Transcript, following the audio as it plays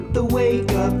The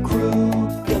Wake Up Crew,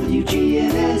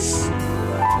 WGNS.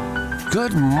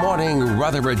 Good morning,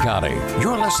 Rutherford County.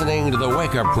 You're listening to The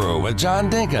Wake Up Crew with John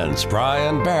Dinkins,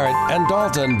 Brian Barrett, and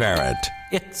Dalton Barrett.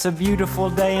 It's a beautiful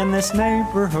day in this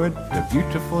neighborhood, a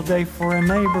beautiful day for a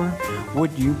neighbor.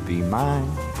 Would you be mine?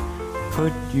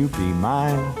 Could you be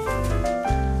mine?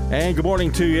 And good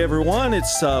morning to you, everyone.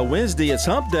 It's Wednesday. It's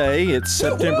Hump Day. It's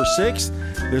September 6th.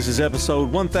 This is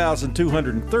episode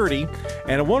 1230.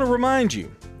 And I want to remind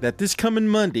you that this coming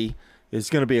Monday is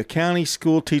going to be a county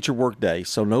school teacher work day.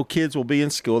 So no kids will be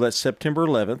in school. That's September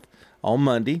 11th on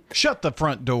Monday. Shut the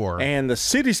front door. And the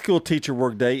city school teacher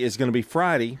work day is going to be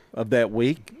Friday of that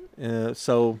week.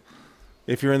 So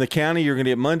if you're in the county, you're going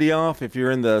to get Monday off. If you're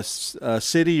in the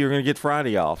city, you're going to get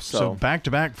Friday off. So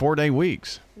back-to-back 4-day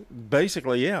weeks.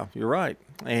 Basically, yeah, you're right.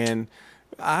 And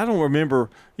I don't remember,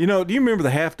 do you remember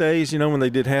the half days, when they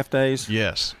did half days?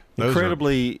 Yes.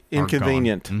 Incredibly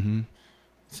inconvenient. Mm-hmm.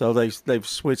 So they've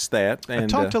switched that. And I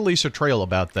talked to Lisa Trail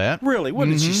about that. Really? What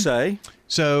did she say?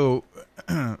 So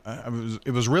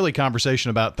it was really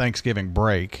conversation about Thanksgiving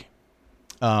break.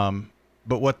 But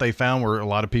what they found were a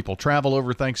lot of people travel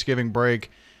over Thanksgiving break.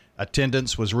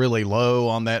 Attendance was really low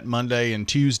on that Monday and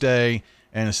Tuesday.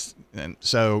 And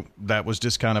so that was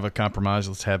just kind of a compromise.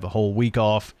 Let's have the whole week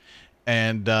off.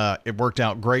 And it worked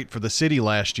out great for the city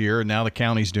last year, and now the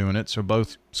county's doing it, so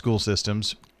both school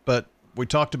systems. But we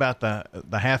talked about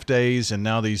the half days and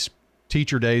now these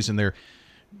teacher days, and they're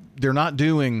not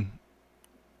doing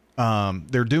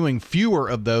they're doing fewer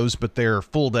of those, but they're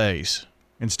full days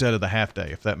instead of the half day,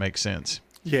 if that makes sense.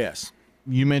 Yes.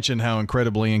 You mentioned how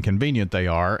incredibly inconvenient they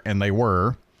are, and they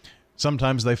were.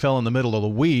 Sometimes they fell in the middle of the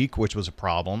week, which was a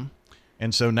problem.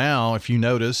 And so now, if you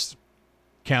notice,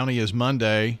 county is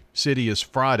Monday, city is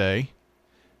Friday.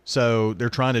 So they're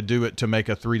trying to do it to make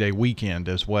a 3-day weekend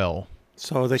as well.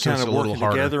 So they kind of working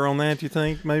together on that, you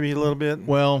think, maybe a little bit?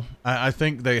 Well, I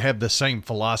think they have the same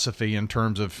philosophy in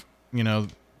terms of,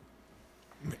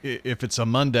 if it's a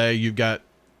Monday, you've got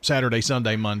Saturday,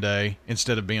 Sunday, Monday,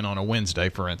 instead of being on a Wednesday,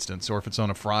 for instance. Or if it's on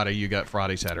a Friday, you got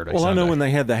Friday, Saturday, Sunday. Well, I know when they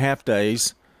had the half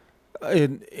days,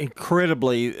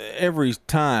 incredibly, every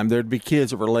time there'd be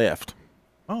kids that were left.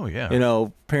 Oh, yeah.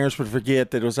 Parents would forget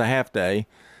that it was a half day,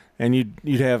 and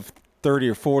you'd have 30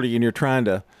 or 40, and you're trying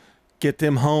to get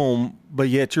them home, but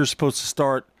yet you're supposed to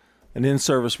start an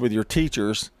in-service with your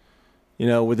teachers,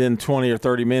 within 20 or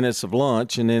 30 minutes of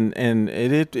lunch, and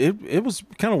it was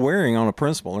kind of wearing on a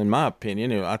principal, in my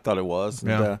opinion. I thought it was.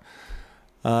 Yeah.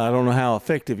 And, I don't know how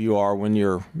effective you are when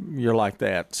you're like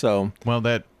that. So well,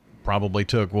 that probably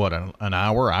took an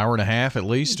hour and a half at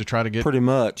least to try to get pretty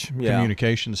much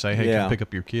communication to say, hey, can you pick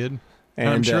up your kid? And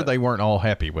I'm sure they weren't all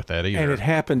happy with that either. And it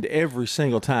happened every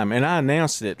single time. And I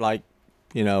announced it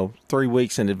 3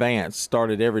 weeks in advance,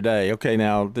 started every day. Okay,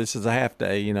 now this is a half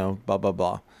day, blah, blah,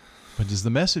 blah. But does the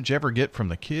message ever get from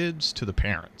the kids to the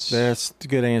parents? That's a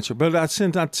good answer. But I'd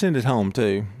send it home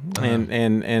too. Uh-huh.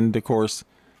 And of course,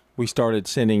 we started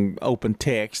sending open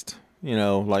text,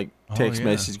 text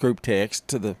message, group text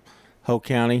to the whole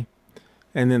county.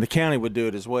 And then the county would do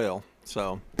it as well.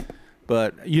 So,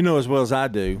 but as well as I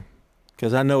do,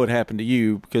 because I know it happened to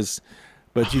you,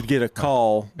 but you'd get a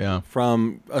call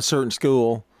from a certain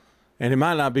school, and it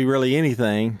might not be really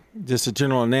anything, just a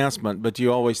general announcement, but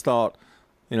you always thought,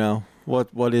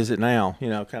 what is it now,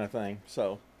 kind of thing.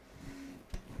 So,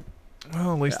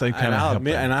 well, at least they kind of helped.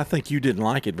 And I think you didn't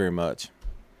like it very much.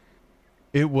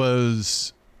 It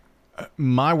was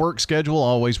my work schedule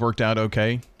always worked out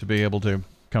okay to be able to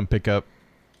come pick up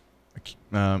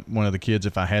one of the kids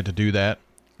if I had to do that.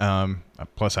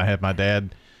 Plus, I had my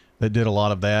dad that did a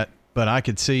lot of that. But I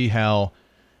could see how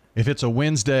if it's a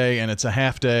Wednesday and it's a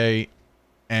half day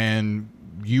and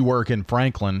you work in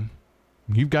Franklin,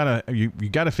 you got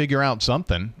to figure out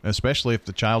something, especially if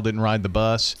the child didn't ride the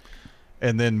bus,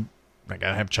 and then they got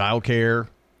to have childcare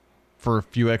for a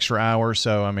few extra hours.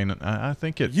 So I mean, I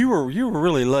think you were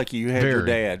really lucky you had your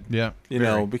dad. Yeah,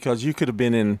 because you could have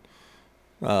been in.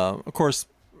 Of course,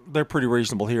 they're pretty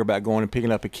reasonable here about going and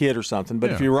picking up a kid or something.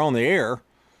 But if you were on the air,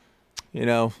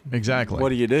 exactly, what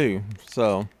do you do?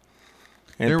 So.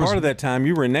 And part of that time,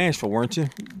 you were in Nashville, weren't you?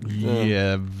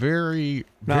 Yeah, very.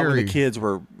 Not when the kids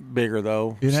were bigger,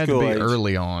 though. It had to be age.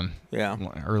 early on. Yeah.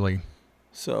 Early.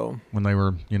 So. When they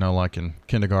were, like in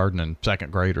kindergarten and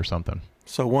second grade or something.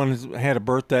 So one had a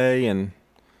birthday and,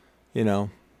 I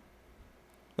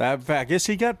guess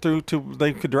he got through to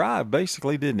they could drive,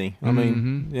 basically, didn't he? I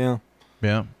mean, yeah.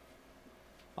 Yeah.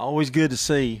 Always good to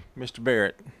see Mr.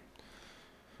 Barrett.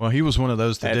 Well, he was one of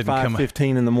those that didn't come at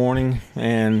 5:15 in the morning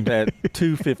and at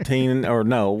 2:15 or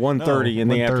 1:30 in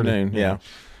the afternoon. Yeah.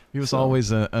 He was always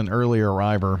an early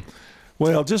arriver.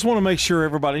 Well, just want to make sure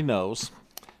everybody knows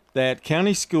that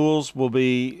county schools will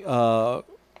be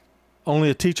only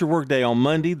a teacher work day on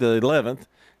Monday, the 11th,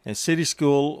 and city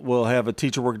school will have a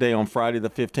teacher work day on Friday,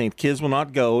 the 15th. Kids will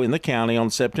not go in the county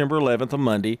on September 11th, a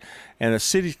Monday, and the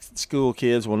city school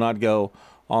kids will not go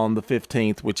on the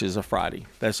 15th, which is a Friday.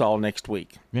 That's all next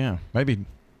week. Yeah, maybe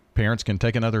parents can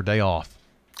take another day off.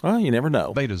 Well, you never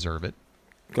know. They deserve it.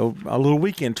 Go a little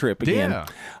weekend trip again. Yeah.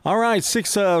 All right,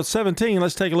 6:17.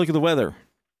 Let's take a look at the weather.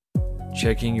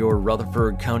 Checking your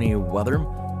Rutherford County weather.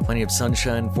 Plenty of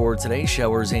sunshine for today.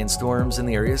 Showers and storms in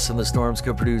the area. Some of the storms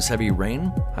could produce heavy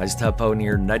rain. Highs top out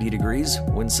near 90 degrees.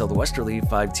 Winds southwesterly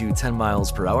 5 to 10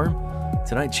 miles per hour.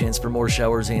 Tonight, chance for more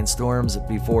showers and storms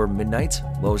before midnight.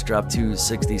 Lows drop to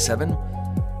 67.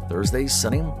 Thursday,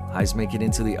 sunny. Highs make it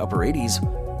into the upper 80s.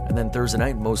 And then Thursday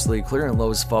night, mostly clear and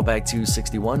lows fall back to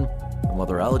 61. I'm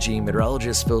weatherology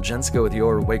meteorologist Phil Jensko with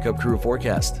your Wake Up Crew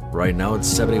forecast. Right now, it's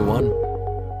 71.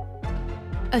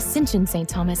 Ascension St.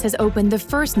 Thomas has opened the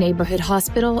first neighborhood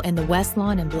hospital in the West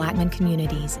Lawn and Blackman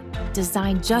communities,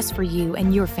 designed just for you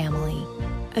and your family.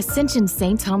 Ascension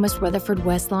St. Thomas Rutherford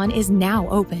West Lawn is now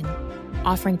open,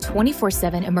 offering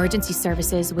 24/7 emergency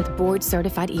services with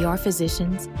board-certified ER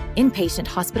physicians, inpatient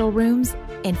hospital rooms,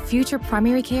 and future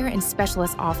primary care and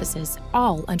specialist offices,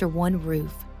 all under one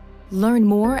roof. Learn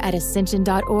more at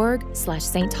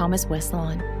ascension.org/St. Thomas West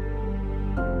Lawn.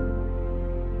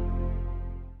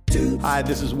 Hi,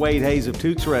 this is Wade Hayes of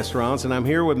Toots Restaurants, and I'm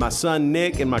here with my son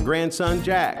Nick and my grandson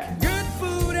Jack. Good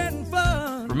food and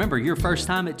fun. Remember your first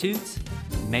time at Toots?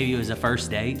 Maybe it was a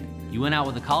first date, you went out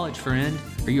with a college friend,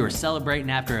 or you were celebrating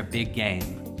after a big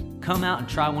game. Come out and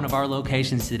try one of our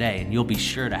locations today, and you'll be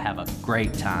sure to have a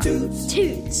great time.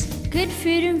 Toots. Good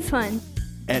food and fun.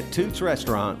 At Toots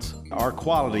Restaurants, our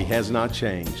quality has not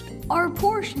changed. Our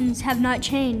portions have not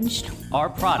changed. Our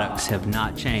products have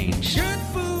not changed. Good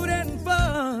food and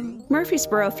fun.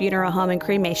 Murfreesboro Funeral Home and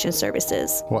Cremation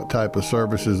Services. What type of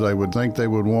services they would think they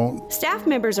would want. Staff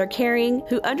members are caring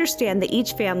who understand that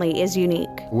each family is unique.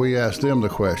 We ask them the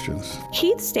questions.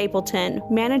 Keith Stapleton,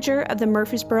 manager of the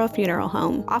Murfreesboro Funeral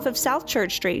Home, off of South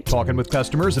Church Street. Talking with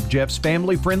customers of Jeff's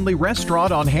family-friendly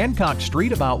restaurant on Hancock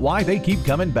Street about why they keep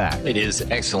coming back. It is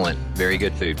excellent. Very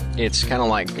good food. It's kind of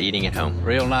like eating at home.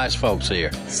 Real nice folks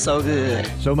here. So good.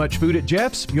 So much food at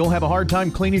Jeff's, you'll have a hard time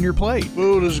cleaning your plate.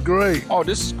 Food is great. Oh,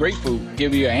 this is great food.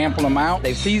 Give you an ample amount.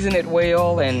 They season it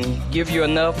well and give you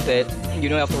enough that you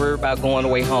don't have to worry about going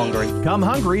away hungry. Come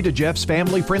hungry to Jeff's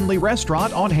family-friendly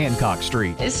restaurant on Hancock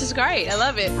Street. This is great. I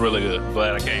love it. Really good.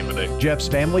 Glad I came today. Jeff's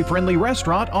family-friendly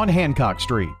restaurant on Hancock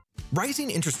Street.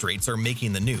 Rising interest rates are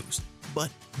making the news.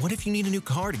 But what if you need a new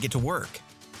car to get to work?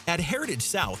 At Heritage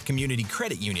South Community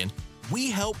Credit Union, we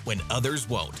help when others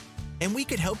won't. And we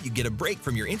could help you get a break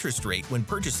from your interest rate when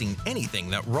purchasing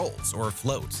anything that rolls or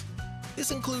floats.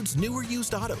 This includes newer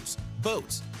used autos,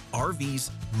 boats, RVs,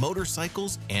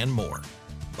 motorcycles, and more.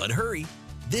 But hurry,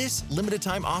 this limited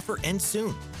time offer ends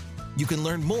soon. You can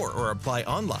learn more or apply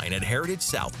online at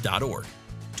heritagesouth.org.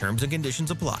 Terms and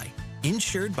conditions apply.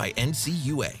 Insured by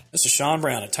NCUA. This is Sean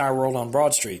Brown at Tire World on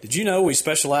Broad Street. Did you know we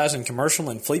specialize in commercial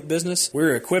and fleet business?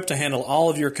 We're equipped to handle all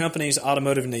of your company's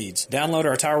automotive needs. Download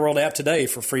our Tire World app today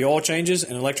for free oil changes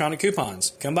and electronic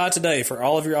coupons. Come by today for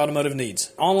all of your automotive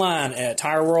needs. Online at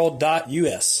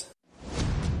tireworld.us.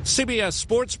 CBS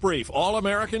Sports Brief,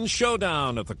 All-American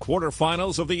Showdown at the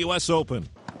quarterfinals of the U.S. Open.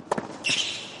 Then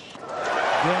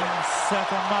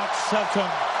second, Mark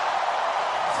Shelton.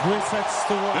 It's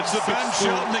the Ben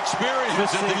Shelton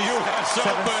experience at the U.S.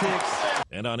 Open.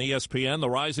 And on ESPN, the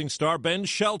rising star Ben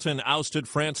Shelton ousted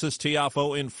Francis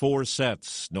Tiafoe in 4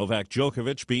 sets. Novak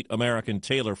Djokovic beat American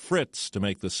Taylor Fritz to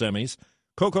make the semis.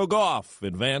 Coco Gauff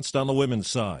advanced on the women's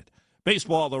side.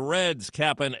 Baseball, the Reds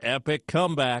cap an epic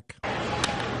comeback.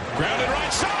 Grounded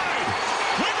right side.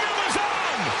 Windmill is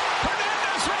on.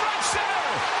 Hernandez from right center.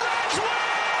 Reds win!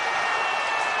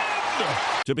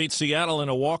 To beat Seattle in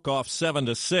a walk-off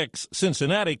 7-6,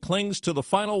 Cincinnati clings to the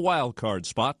final wild card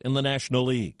spot in the National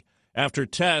League. After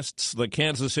tests, the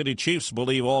Kansas City Chiefs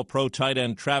believe all-pro tight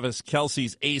end Travis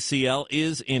Kelce's ACL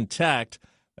is intact.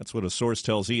 That's what a source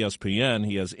tells ESPN.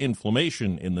 He has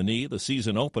inflammation in the knee. The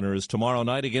season opener is tomorrow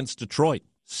night against Detroit.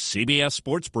 CBS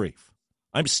Sports Brief.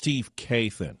 I'm Steve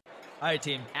Kathan. All right,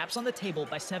 team. Apps on the table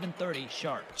by 7:30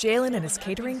 sharp. Jalen and his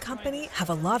catering company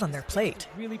have a lot on their plate.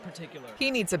 Really particular.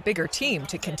 He needs a bigger team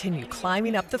to continue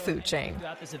climbing up the food chain.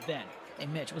 Throughout this event. Hey,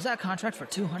 Mitch, was that contract for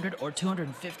 200 or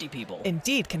 250 people?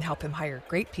 Indeed can help him hire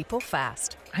great people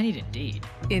fast. I need Indeed.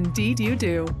 Indeed you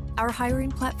do. Our hiring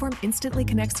platform instantly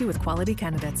connects you with quality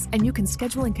candidates, and you can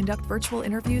schedule and conduct virtual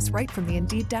interviews right from the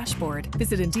Indeed dashboard.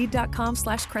 Visit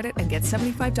Indeed.com/credit and get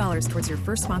 $75 towards your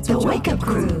first sponsored job. The Wake Up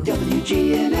Crew,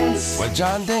 WGNS. With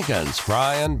John Dinkins,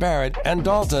 Brian Barrett, and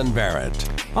Dalton Barrett.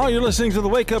 Oh, you're listening to the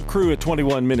Wake Up Crew at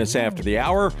 21 minutes after the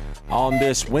hour. On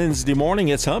this Wednesday morning,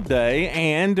 it's Hump Day,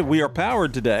 and we are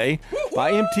powered today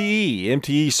by MTE.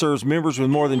 MTE serves members with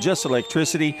more than just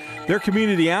electricity. Their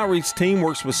community outreach team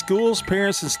works with schools,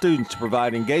 parents, and students to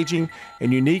provide engaging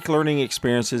and unique learning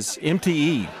experiences.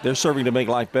 MTE, they're serving to make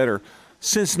life better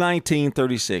since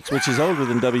 1936, which is older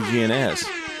than WGNS.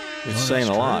 It's saying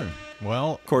a lot.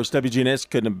 Well, of course, WGNS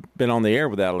couldn't have been on the air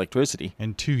without electricity.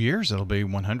 In 2 years, it'll be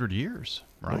 100 years,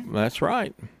 right? Well, that's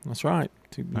right. That's right.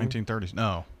 1930s.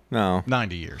 No.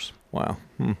 90 years. Wow.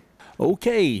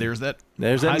 Okay. There's that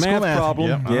math problem.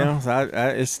 Yep. Yeah,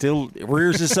 it still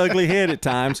rears its ugly head at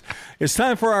times. It's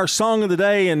time for our song of the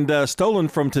day, and stolen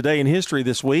from Today in History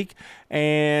this week.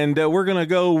 And we're going to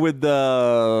go with,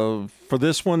 for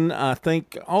this one, I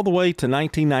think, all the way to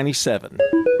 1997.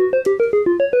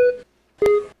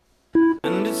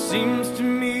 And it seems to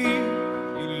me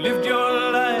you lived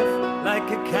your life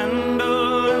like a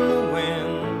candle in the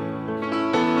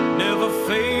wind, never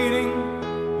fading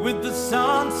with the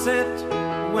sunset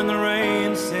when the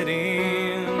rain set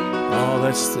in. Oh,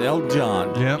 that's Elton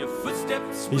John. Yep.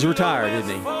 He's retired, isn't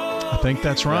he? I think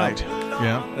that's right.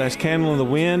 Yeah. That's Candle in the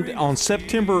Wind. On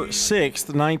September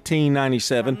 6th,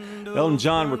 1997, Elton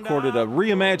John recorded a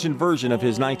reimagined version of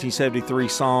his 1973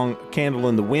 song, Candle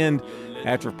in the Wind,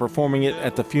 after performing it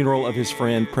at the funeral of his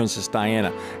friend, Princess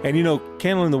Diana. And, you know,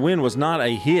 Candle in the Wind was not a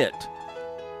hit,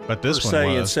 but this one was.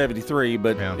 In was. 73,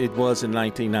 but it was in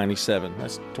 1997.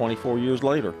 That's 24 years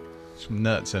later. It's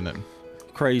nuts, isn't it?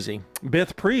 Crazy.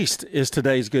 Beth Priest is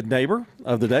today's good neighbor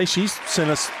of the day. She's sent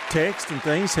us texts and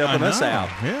things helping us out.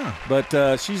 Yeah.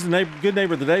 But she's the good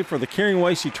neighbor of the day for the caring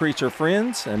way she treats her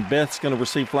friends. And Beth's going to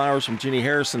receive flowers from Jenny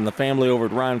Harrison, the family over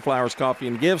at Ryan Flowers Coffee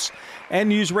and Gifts, and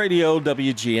News Radio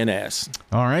WGNS.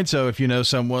 All right. So if you know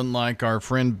someone like our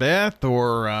friend Beth,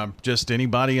 or just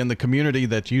anybody in the community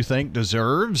that you think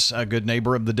deserves a Good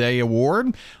Neighbor of the Day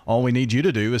award, all we need you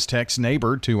to do is text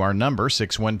neighbor to our number,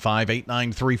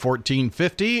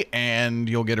 615-893-1450, and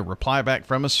you'll get a reply back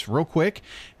from us real quick,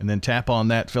 and then tap on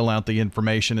that, fill out the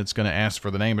information. It's going to ask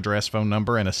for the name, address, phone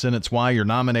number, and a sentence why you're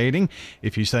nominating.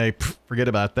 If you say, forget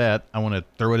about that, I want to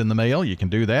throw it in the mail, you can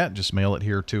do that. Just mail it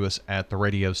here to us at the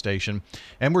radio station.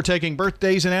 And we're taking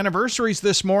birthdays and anniversaries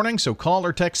this morning, so call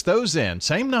or text those in.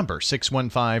 Same number,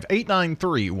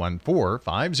 615-893-1450.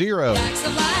 Facts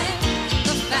of life,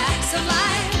 the facts of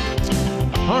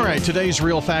life. All right, today's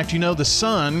real fact. You know, the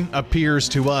sun appears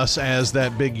to us as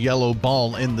that big yellow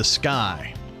ball in the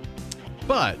sky.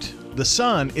 But the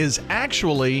sun is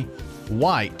actually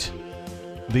white.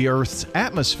 The Earth's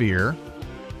atmosphere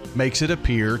makes it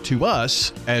appear to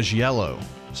us as yellow.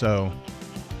 So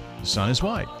the sun is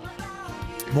white.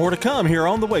 More to come here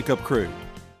on the Wake Up Crew.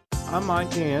 I'm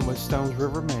Mike Gann with Stones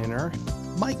River Manor.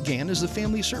 Mike Gann is the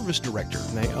Family Service Director.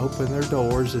 They opened their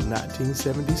doors in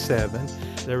 1977.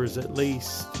 There was at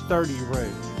least 30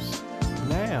 rooms.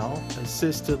 Now,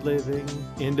 assisted living,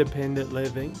 independent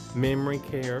living, memory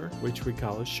care, which we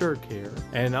call Assure Care,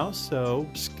 and also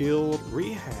skilled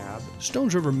rehab.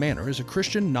 Stones River Manor is a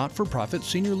Christian not-for-profit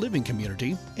senior living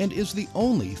community and is the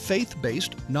only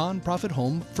faith-based nonprofit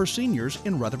home for seniors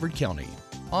in Rutherford County.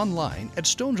 Online at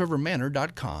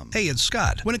stonesrivermanor.com. Hey, it's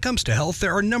Scott. When it comes to health,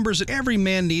 there are numbers that every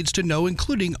man needs to know,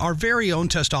 including our very own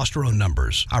testosterone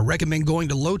numbers. I recommend going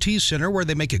to Low T Center, where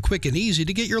they make it quick and easy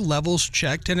to get your levels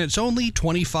checked, and it's only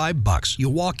 $25. You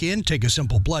walk in, take a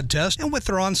simple blood test, and with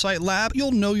their on-site lab,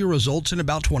 you'll know your results in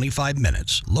about 25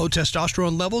 minutes. Low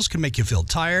testosterone levels can make you feel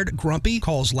tired, grumpy,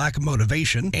 cause lack of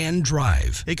motivation, and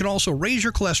drive. It can also raise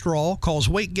your cholesterol, cause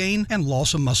weight gain, and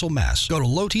loss of muscle mass. Go to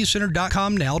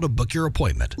lowtcenter.com now to book your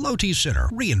appointment. Low T Center,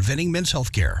 reinventing men's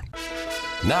healthcare.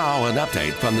 Now an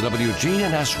update from the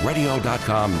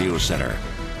WGNSradio.com News Center.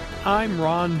 I'm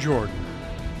Ron Jordan.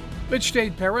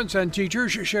 Mid-state parents and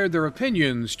teachers shared their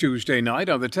opinions Tuesday night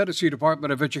on the Tennessee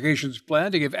Department of Education's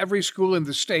plan to give every school in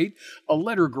the state a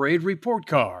letter grade report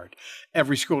card.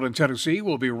 Every school in Tennessee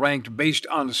will be ranked based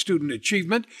on student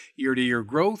achievement, year-to-year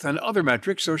growth, and other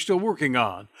metrics they're still working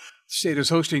on. The state is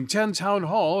hosting 10 town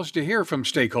halls to hear from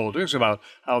stakeholders about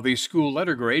how these school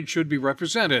letter grades should be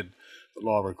represented. The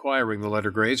law requiring the letter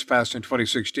grades passed in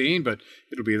 2016, but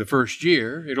it'll be the first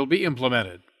year it'll be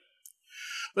implemented.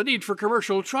 The need for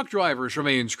commercial truck drivers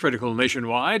remains critical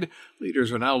nationwide.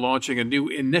 Leaders are now launching a new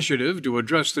initiative to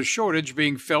address the shortage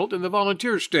being felt in the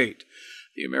volunteer state.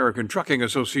 The American Trucking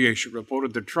Association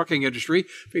reported the trucking industry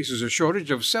faces a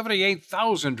shortage of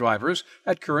 78,000 drivers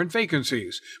at current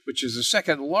vacancies, which is the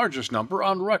second largest number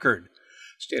on record.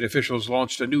 State officials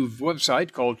launched a new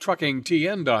website called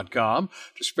TruckingTN.com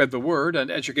to spread the word and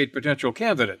educate potential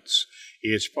candidates.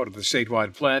 It's part of the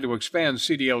statewide plan to expand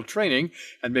CDL training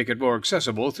and make it more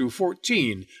accessible through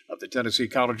 14 of the Tennessee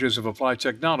Colleges of Applied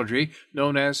Technology,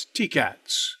 known as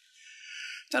TCATs.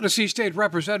 Tennessee State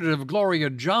Representative Gloria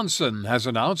Johnson has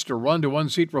announced a run to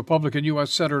unseat Republican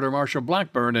U.S. Senator Marsha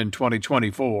Blackburn in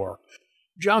 2024.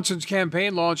 Johnson's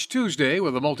campaign launched Tuesday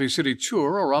with a multi-city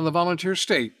tour around the volunteer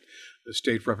state. The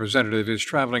state representative is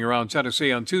traveling around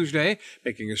Tennessee on Tuesday,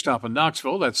 making a stop in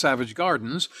Knoxville at Savage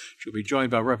Gardens. She'll be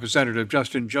joined by Representative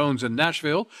Justin Jones in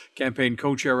Nashville, campaign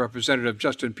co-chair Representative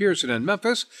Justin Pearson in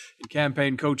Memphis, and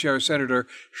campaign co-chair Senator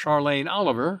Charlene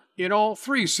Oliver in all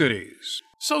three cities.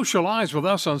 Socialize with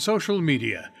us on social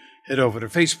media. Head over to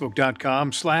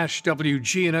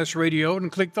Facebook.com/WGNS Radio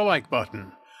and click the like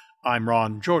button. I'm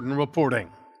Ron Jordan reporting.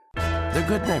 The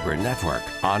Good Neighbor Network,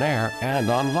 on air and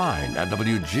online at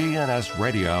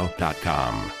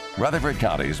WGNSradio.com. Rutherford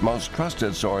County's most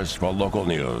trusted source for local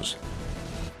news.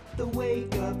 The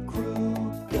Wake Up Crew,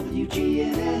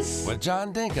 WGNS. With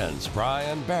John Dinkins,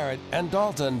 Brian Barrett, and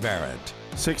Dalton Barrett.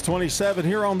 627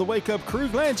 here on the Wake Up Crew.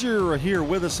 Glad you're here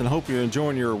with us and hope you're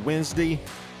enjoying your Wednesday.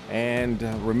 And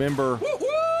remember,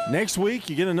 next week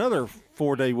you get another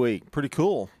 4-day week. Pretty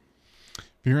cool.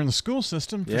 If you're in the school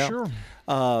system, for sure.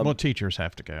 Well, teachers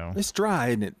have to go. It's dry,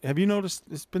 isn't it? Have you noticed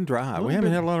it's been dry? We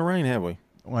haven't had a lot of rain, have we?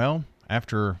 Well,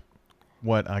 after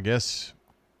what I guess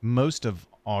most of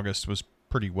August was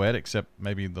pretty wet, except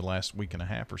maybe the last week and a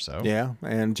half or so. Yeah,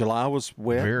 and July was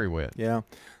wet. Very wet. Yeah.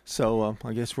 So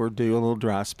I guess we're due a little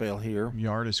dry spell here.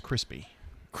 Yard is crispy.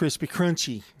 Crispy,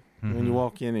 crunchy. When you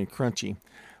walk in and crunchy.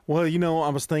 Well, you know, I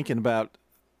was thinking about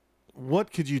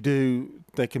what could you do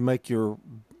that can make your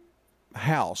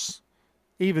house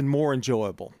even more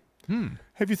enjoyable.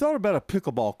 Have you thought about a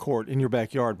pickleball court in your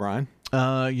backyard, Brian?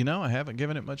 You know, I haven't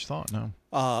given it much thought, no.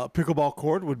 Pickleball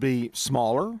court would be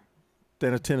smaller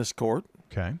than a tennis court.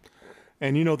 Okay.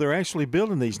 And, you know, they're actually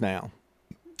building these now.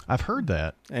 I've heard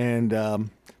that. And, in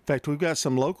fact, we've got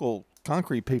some local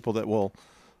concrete people that will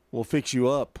fix you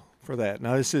up for that.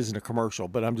 Now, this isn't a commercial,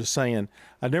 but I'm just saying,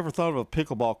 I never thought of a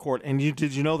pickleball court. And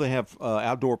did you know they have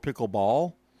outdoor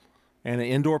pickleball and an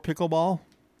indoor pickleball?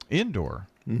 Indoor?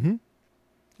 Mm-hmm.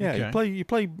 Yeah, Okay. you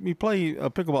play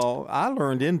pickleball. I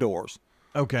learned indoors.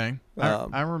 Okay.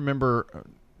 I remember,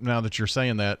 now that you're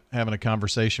saying that, having a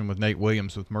conversation with Nate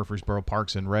Williams with Murfreesboro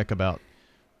Parks and Rec about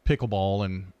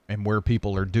pickleball and where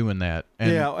people are doing that.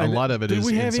 And a lot of it is inside.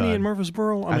 Do we have any in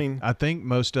Murfreesboro? I think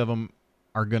most of them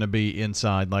are going to be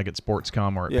inside, like at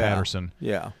Sportscom or at Patterson.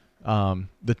 Yeah.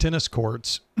 The tennis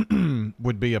courts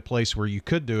would be a place where you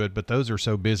could do it, but those are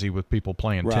so busy with people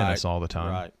playing tennis all the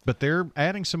time. Right. But they're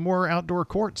adding some more outdoor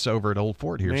courts over at Old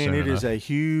Fort here soon Man, it enough. is a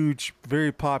huge,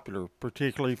 very popular,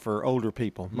 particularly for older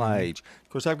people my age. Of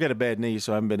course, I've got a bad knee,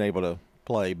 so I haven't been able to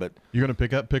play. But you're going to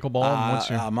pick up pickleball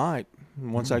I might.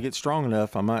 Once I get strong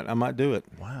enough, I might do it.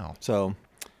 Wow. So,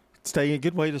 a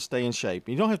good way to stay in shape.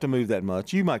 You don't have to move that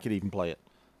much. You could even play it.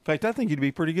 In fact, I think you'd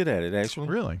be pretty good at it, actually.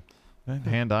 Really? That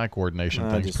hand-eye coordination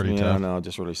thing's pretty tough. No, I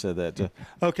just really said that.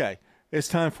 Okay, it's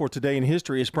time for Today in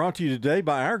History. It's brought to you today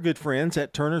by our good friends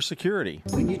at Turner Security.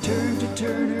 When you turn to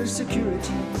Turner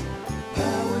Security,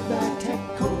 powered by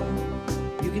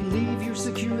TechCore, you can leave your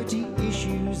security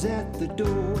issues at the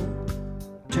door.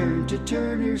 Turn to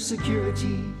Turner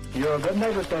Security. Your Good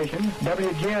Neighbor Station,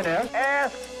 WGNS.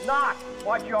 Ask not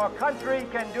what your country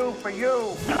can do for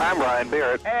you. I'm Ryan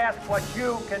Barrett. Ask what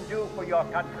you can do for your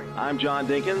country. I'm John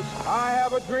Dinkins. I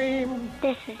have a dream.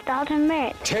 This is Dalton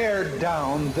Merritt. Tear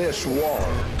down this wall.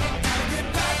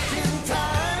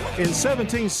 In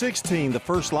 1716, the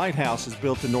first lighthouse is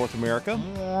built in North America.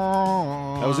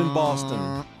 That was in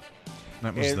Boston.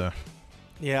 That was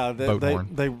boat horn.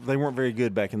 They weren't very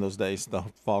good back in those days, the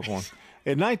foghorn.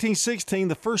 In 1916,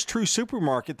 the first true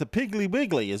supermarket, the Piggly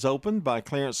Wiggly, is opened by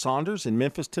Clarence Saunders in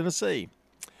Memphis, Tennessee.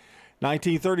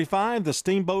 1935, The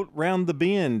Steamboat Round the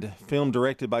Bend, film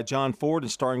directed by John Ford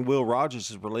and starring Will Rogers,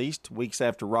 is released weeks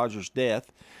after Rogers'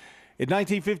 death. In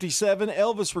 1957,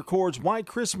 Elvis records White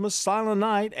Christmas, Silent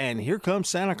Night, and Here Comes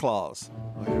Santa Claus.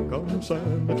 Here comes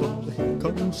Santa Claus, here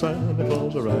comes Santa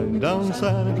Claus, riding down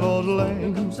Santa Claus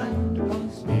Lane.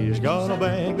 He's got a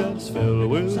bag that's filled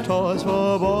with toys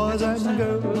for boys and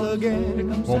girls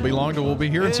again. Won't be long till we'll be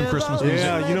hearing some Christmas music.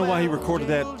 Yeah, you know why he recorded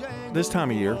that this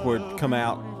time of year, where it come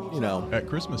out At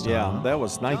Christmas time. Yeah, huh? that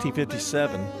was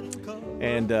 1957.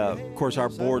 And, of course, our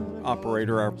board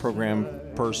operator, our program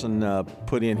person,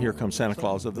 put in Here Comes Santa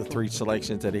Claus of the 3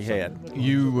 selections that he had.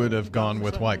 You would have gone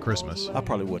with White Christmas. I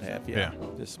probably would have, yeah.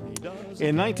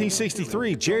 In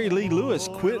 1963, Jerry Lee Lewis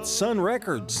quit Sun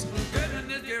Records.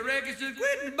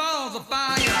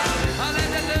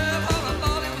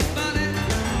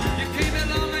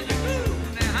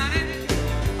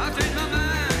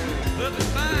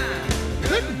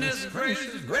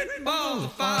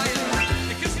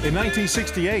 In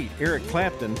 1968, Eric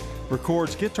Clapton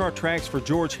records guitar tracks for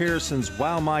George Harrison's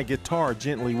While My Guitar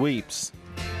Gently Weeps.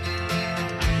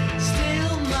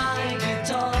 Still my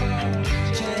guitar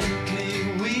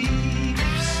gently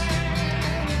weeps.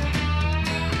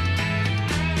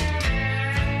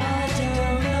 I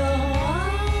don't know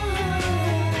why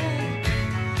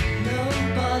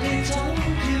nobody told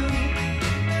you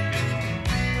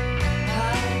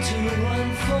how to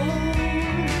unfold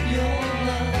your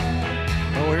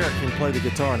love. Oh, Eric can play the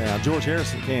guitar now. George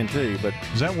Harrison can too, but...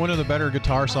 Is that one of the better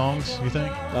guitar songs, you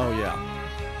think? Oh, yeah.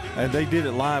 And they did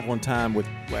it live one time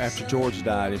after George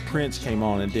died, and Prince came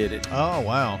on and did it. Oh,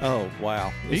 wow. Oh,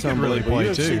 wow. He It's can really unbelievable. play,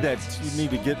 You too. see that, you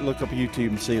need to look up YouTube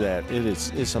and see that.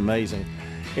 It's amazing.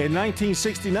 In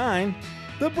 1969,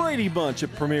 The Brady Bunch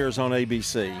premieres on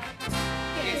ABC.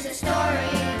 Here's a story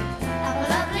of a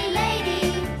lovely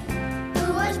lady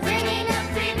who was bringing up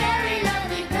 3 very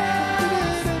lovely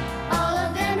girls. All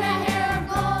of them had hair of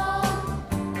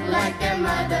gold, like their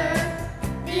mother,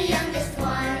 the youngest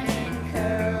one in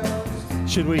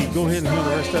curls. Should we go ahead and hear the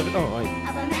rest of it? Oh, wait.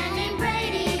 Of a man named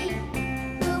Brady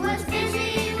who was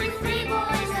busy with 3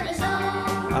 boys of his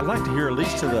own. I'd like to hear at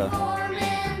least to the...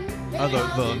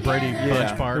 the Brady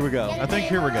Bunch part. Here we go. I think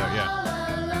here we go,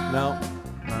 yeah. No.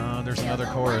 There's another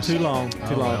chorus. Too long,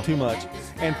 well. too much.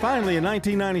 And finally, in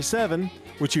 1997,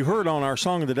 which you heard on our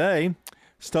Song of the Day,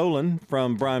 stolen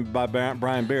from Brian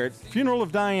Barrett, Funeral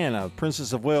of Diana,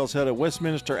 Princess of Wales, held at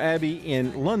Westminster Abbey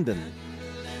in London.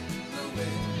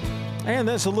 And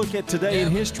that's a look at today in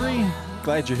history.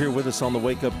 Glad you're here with us on the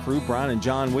Wake Up Crew. Brian and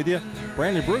John with you.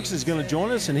 Brandon Brooks is going to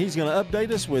join us, and he's going to update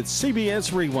us with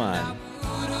CBS Rewind.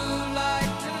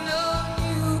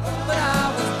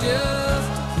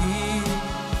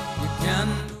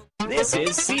 This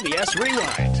is CBS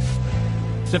Rewind.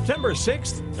 September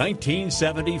 6th,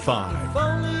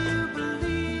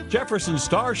 1975. Jefferson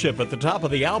Starship at the top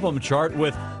of the album chart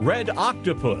with Red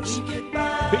Octopus,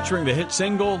 featuring the hit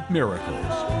single Miracles.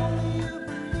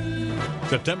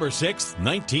 September 6th,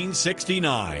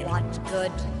 1969. What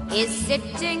good is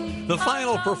sitting? The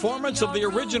final performance of the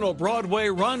original Broadway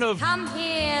run of Come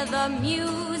hear the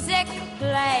music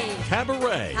play.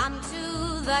 Cabaret. Come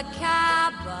to the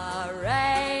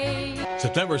cabaret.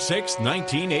 September 6th,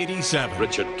 1987.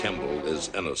 Richard Kimball is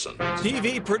innocent.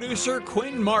 TV producer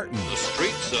Quinn Martin. The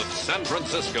streets of San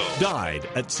Francisco. Died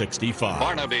at 65.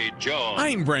 Barnaby Jones.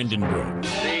 I'm Brendan Brooks.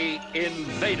 The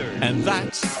Invaders. And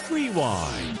that's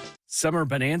Rewind. Summer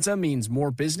bonanza means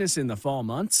more business in the fall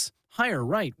months? Hire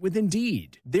right with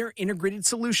Indeed. Their integrated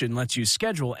solution lets you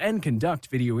schedule and conduct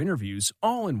video interviews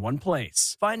all in one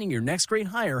place. Finding your next great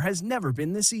hire has never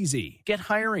been this easy. Get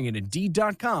hiring at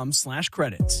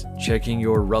Indeed.com/credits. Checking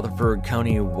your Rutherford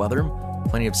County weather.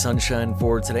 Plenty of sunshine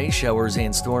for today. Showers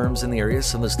and storms in the area.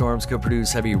 Some of the storms could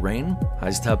produce heavy rain.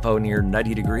 Highs top out near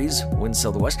 90 degrees. Winds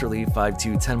southwesterly 5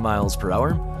 to 10 miles per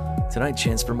hour. Tonight,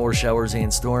 chance for more showers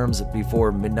and storms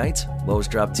before midnight. Lows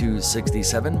drop to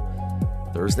 67.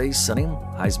 Thursday, sunny.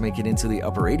 Highs make it into the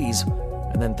upper 80s.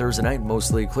 And then Thursday night,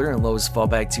 mostly clear and lows fall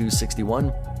back to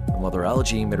 61. I'm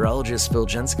weatherology meteorologist Phil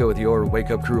Jensko with your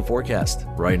Wake Up Crew forecast.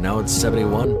 Right now, it's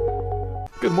 71.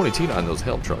 Good morning, Tina. Those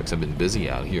help trucks have been busy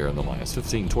out here in the last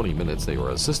 15-20 minutes. They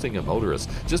were assisting a motorist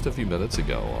just a few minutes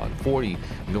ago on 40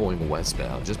 going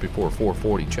westbound. Just before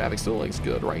 440, traffic still looks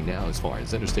good right now as far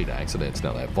as interstate accidents.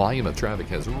 Now, that volume of traffic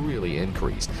has really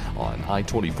increased on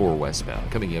I-24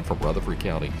 westbound, coming in from Rutherford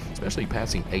County, especially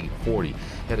passing 840,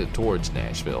 headed towards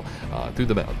Nashville. Through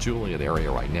the Mount Juliet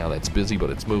area right now, that's busy, but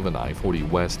it's moving I-40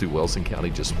 west through Wilson County.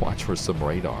 Just watch for some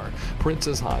radar.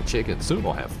 Prince's Hot Chicken soon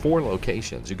will have 4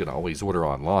 locations. You can always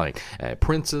order online at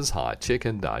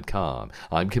princeshotchicken.com.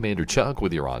 I'm Commander Chuck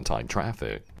with your on-time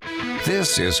traffic.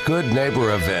 This is Good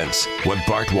Neighbor Events with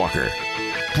Bart Walker.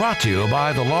 Brought to you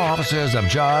by the law offices of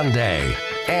John Day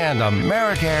and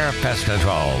AmeriCare Pest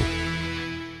Control.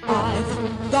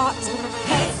 I've got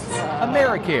pets.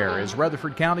 AmeriCare is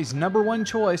Rutherford County's #1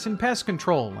 choice in pest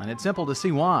control, and it's simple to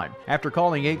see why. After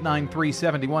calling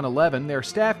 893-7111, their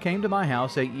staff came to my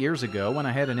house 8 years ago when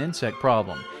I had an insect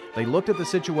problem. They looked at the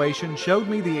situation, showed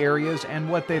me the areas and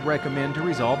what they'd recommend to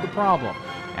resolve the problem.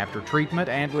 After treatment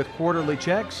and with quarterly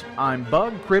checks, I'm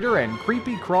bug, critter, and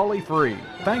creepy crawly free.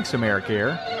 Thanks,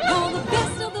 AmeriCare. Call the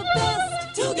best of the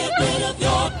best to get rid of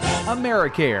your pest.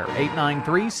 AmeriCare,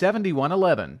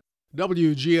 893-7111.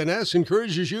 WGNS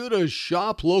encourages you to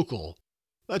shop local.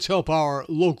 Let's help our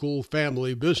local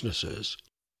family businesses.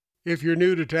 If you're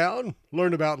new to town,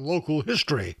 learn about local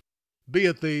history. Be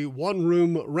at the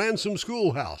one-room Ransom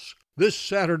Schoolhouse this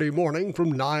Saturday morning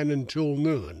from 9 until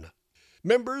noon.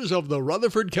 Members of the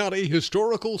Rutherford County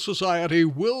Historical Society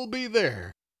will be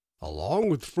there,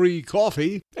 along with free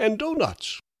coffee and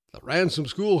donuts. The Ransom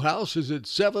Schoolhouse is at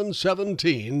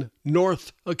 717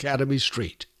 North Academy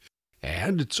Street,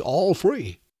 and it's all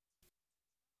free.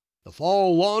 The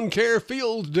Fall Lawn Care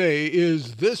Field Day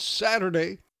is this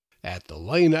Saturday at the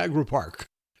Lane Agri Park.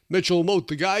 Mitchell Moat,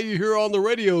 the guy you hear on the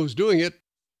radio, is doing it.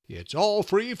 It's all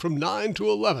free from 9 to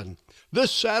 11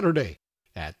 this Saturday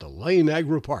at the Lane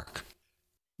Agri Park.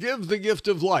 Give the gift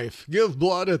of life. Give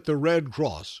blood at the Red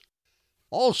Cross.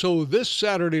 Also, this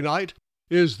Saturday night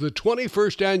is the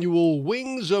 21st annual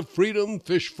Wings of Freedom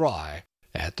Fish Fry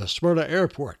at the Smyrna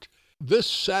Airport this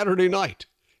Saturday night.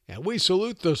 And we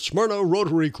salute the Smyrna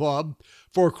Rotary Club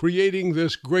for creating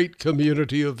this great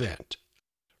community event.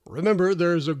 Remember,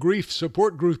 there's a grief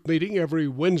support group meeting every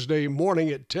Wednesday morning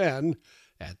at 10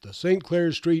 at the St.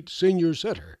 Clair Street Senior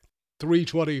Center,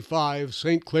 325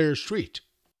 St. Clair Street.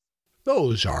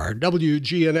 Those are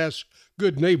WGNS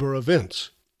Good Neighbor events.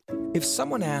 If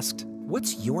someone asked,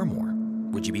 "What's your more?"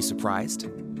 would you be surprised?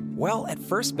 Well, at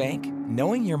First Bank,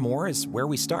 knowing your more is where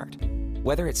we start.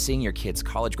 Whether it's seeing your kid's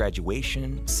college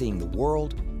graduation, seeing the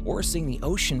world, or seeing the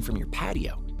ocean from your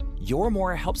patio, your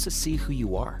more helps us see who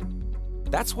you are.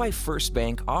 That's why First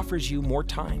Bank offers you more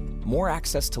time, more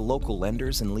access to local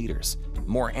lenders and leaders,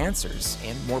 more answers,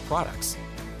 and more products.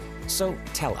 So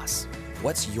tell us,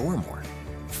 what's your more?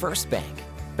 First Bank.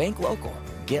 Bank local.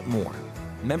 Get more.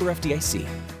 Member FDIC.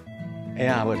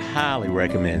 And I would highly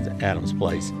recommend Adams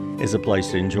Place. It's a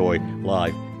place to enjoy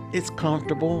life. It's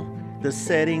comfortable. The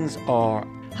settings are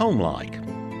home-like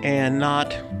and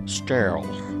not sterile.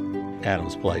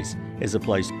 Adams Place is a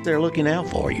place they're looking out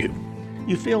for you.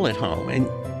 You feel at home, and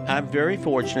I'm very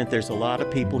fortunate there's a lot of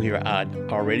people here I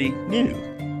already knew.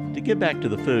 To get back to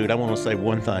the food, I want to say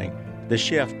one thing. The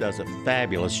chef does a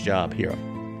fabulous job here.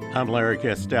 I'm Larry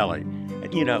Castelli.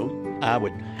 You know, I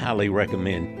would highly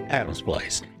recommend Adams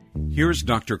Place. Here's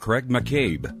Dr. Craig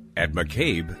McCabe at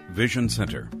McCabe Vision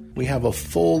Center. We have a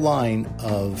full line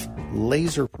of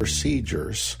laser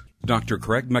procedures. Dr.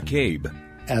 Craig McCabe.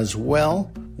 As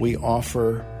well, we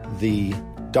offer the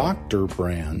Doctor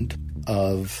brand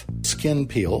of skin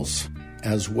peels,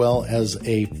 as well as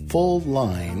a full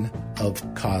line of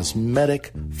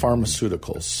cosmetic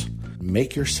pharmaceuticals.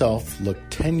 Make yourself look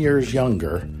 10 years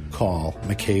younger. Call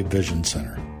McCabe Vision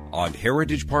Center. On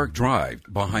Heritage Park Drive,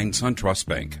 behind SunTrust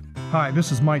Bank. Hi,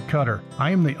 this is Mike Cutter.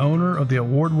 I am the owner of the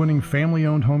award-winning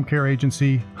family-owned home care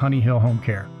agency, Honey Hill Home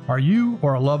Care. Are you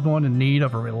or a loved one in need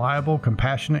of a reliable,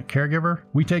 compassionate caregiver?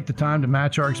 We take the time to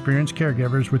match our experienced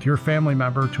caregivers with your family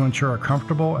member to ensure a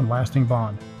comfortable and lasting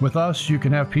bond. With us, you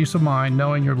can have peace of mind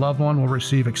knowing your loved one will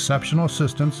receive exceptional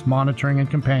assistance, monitoring, and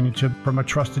companionship from a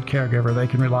trusted caregiver they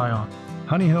can rely on.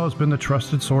 Honey Hill has been the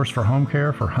trusted source for home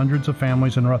care for hundreds of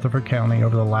families in Rutherford County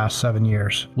over the last 7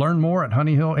 years. Learn more at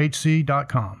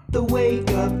honeyhillhc.com. The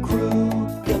Wake Up Crew,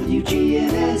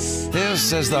 WGNS.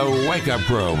 This is the Wake Up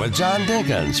Crew with John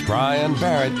Dinkins, Brian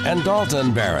Barrett, and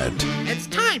Dalton Barrett. It's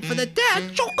time for the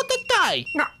dad joke of the day.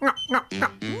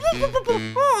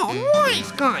 Oh,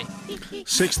 nice guy.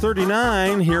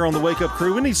 6:39 here on the Wake Up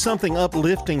Crew. We need something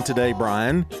uplifting today,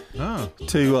 Brian. An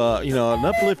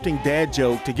uplifting dad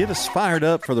joke to get us fired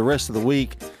up for the rest of the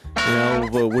week.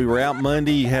 We were out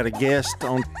Monday. You had a guest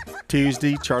on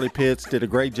Tuesday. Charlie Pitts did a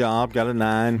great job, got a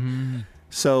 9. Mm-hmm.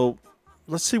 So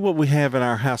let's see what we have in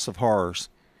our House of Horrors.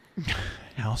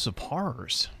 House of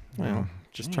Horrors. Well,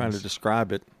 just trying to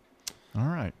describe it. All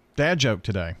right. Dad joke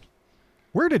today.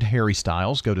 Where did Harry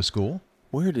Styles go to school?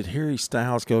 Where did Harry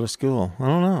Styles go to school? I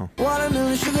don't know.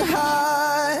 Watermelon sugar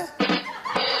high.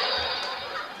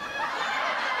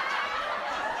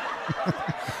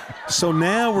 So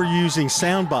now we're using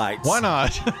sound bites. Why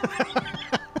not?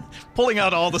 Pulling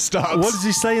out all the stops. What does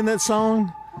he say in that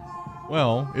song?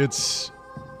 Well, it's...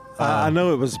 I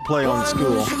know it was a play on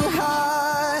school.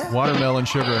 Watermelon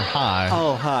sugar high.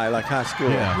 Oh, high, like high school.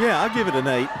 Yeah, I'll give it an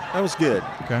 8. That was good.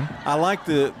 Okay. I like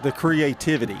the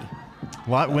creativity.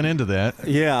 What went into that?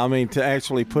 Yeah, I mean, to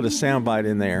actually put a soundbite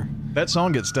in there. That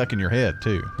song gets stuck in your head,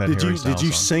 too. Did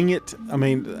you sing it? I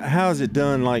mean, how is it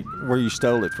done, like, where you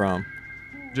stole it from?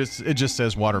 It just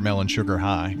says watermelon sugar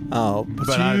high. Oh,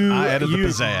 but I added the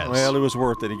pizzazz. Well, it was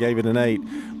worth it. He gave it an 8.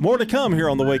 More to come here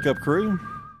on the Wake Up Crew.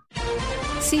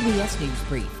 CBS News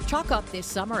Brief. Chalk up this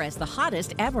summer as the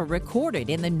hottest ever recorded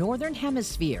in the Northern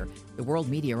Hemisphere. The World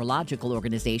Meteorological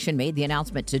Organization made the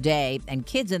announcement today, and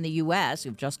kids in the U.S.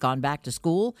 who've just gone back to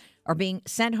school are being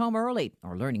sent home early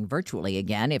or learning virtually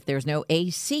again if there's no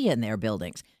AC in their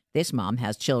buildings. This mom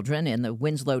has children in the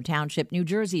Winslow Township, New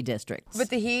Jersey district. With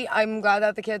the heat, I'm glad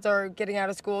that the kids are getting out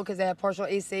of school because they have partial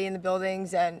AC in the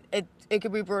buildings, and it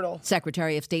could be brutal.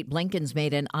 Secretary of State Blinken's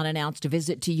made an unannounced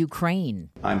visit to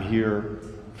Ukraine. I'm here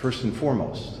first and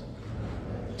foremost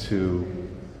to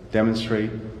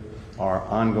demonstrate our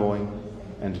ongoing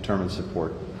and determined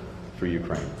support for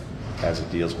Ukraine as it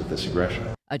deals with this aggression.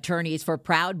 Attorneys for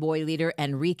Proud Boy leader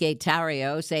Enrique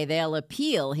Tarrio say they'll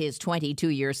appeal his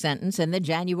 22-year sentence in the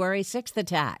January 6th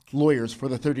attack. Lawyers for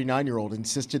the 39-year-old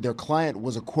insisted their client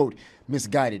was a, quote,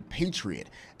 misguided patriot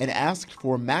and asked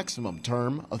for a maximum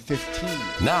term of 15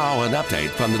 years. Now an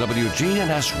update from the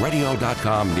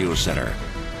WGNSradio.com News Center.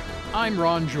 I'm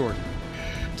Ron Jordan.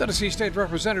 Tennessee State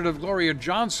Representative Gloria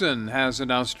Johnson has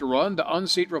announced a run to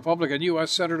unseat Republican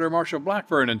U.S. Senator Marsha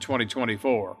Blackburn in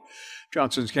 2024.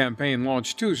 Johnson's campaign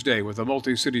launched Tuesday with a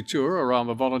multi-city tour around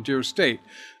the volunteer state.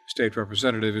 The state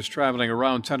representative is traveling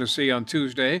around Tennessee on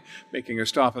Tuesday, making a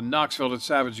stop in Knoxville at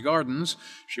Savage Gardens.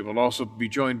 She will also be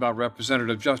joined by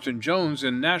Representative Justin Jones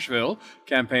in Nashville,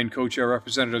 campaign co-chair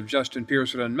Representative Justin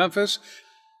Pearson in Memphis,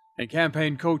 and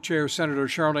campaign co-chair Senator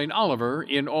Charlene Oliver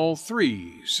in all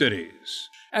 3 cities.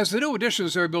 As the new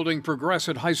additions are building progress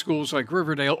at high schools like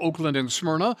Riverdale, Oakland, and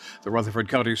Smyrna, the Rutherford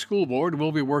County School Board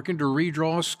will be working to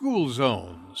redraw school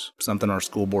zones. Something our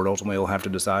school board ultimately will have to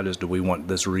decide is, do we want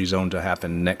this rezone to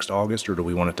happen next August, or do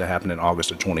we want it to happen in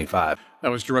August of 25?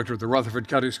 That was Director of the Rutherford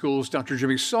County Schools, Dr.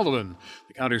 Jimmy Sullivan.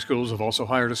 The county schools have also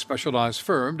hired a specialized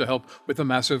firm to help with the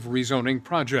massive rezoning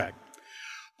project.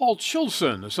 Paul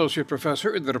Chilson, Associate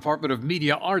Professor in the Department of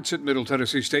Media Arts at Middle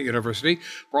Tennessee State University,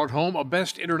 brought home a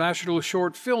Best International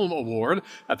Short Film Award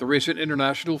at the recent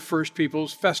International First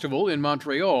Peoples Festival in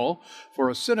Montreal for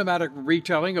a cinematic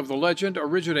retelling of the legend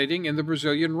originating in the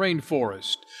Brazilian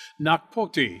rainforest.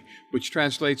 Nakpoti, which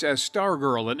translates as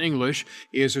Stargirl in English,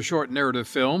 is a short narrative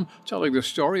film telling the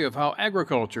story of how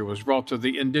agriculture was brought to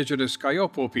the indigenous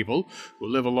Kayopo people who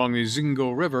live along the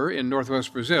Zingo River in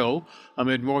northwest Brazil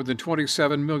amid more than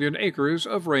 27 million acres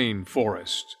of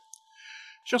rainforest.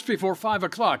 Just before 5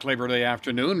 o'clock Labor Day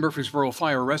afternoon, Murfreesboro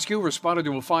Fire Rescue responded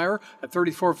to a fire at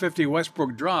 3450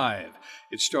 Westbrook Drive.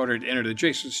 It started in an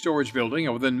adjacent storage building,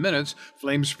 and within minutes,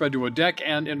 flames spread to a deck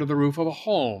and into the roof of a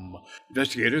home.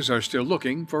 Investigators are still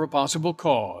looking for a possible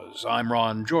cause. I'm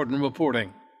Ron Jordan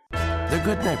reporting. The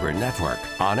Good Neighbor Network,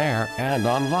 on air and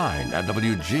online at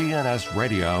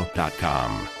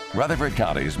WGNSradio.com. Rutherford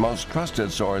County's most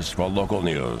trusted source for local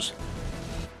news.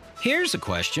 Here's a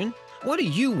question. What do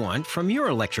you want from your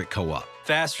electric co-op?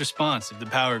 Fast response if the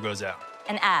power goes out.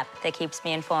 An app that keeps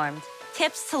me informed.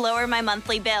 Tips to lower my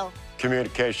monthly bill.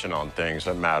 Communication on things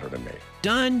that matter to me.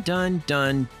 Done, done,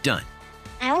 done, done.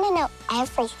 I want to know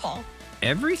everything.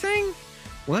 Everything?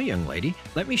 Well, young lady,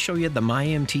 let me show you the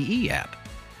MyMTE app.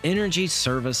 Energy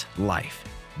Service Life.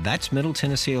 That's Middle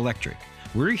Tennessee Electric.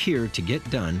 We're here to get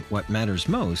done what matters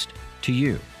most to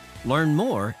you. Learn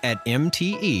more at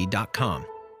mte.com.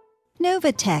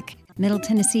 Novatech, Middle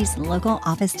Tennessee's local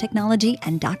office technology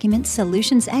and document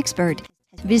solutions expert.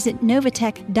 Visit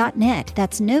Novatech.net.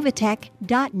 That's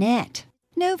Novatech.net.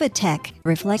 Novatech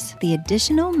reflects the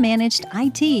additional managed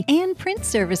IT and print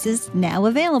services now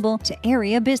available to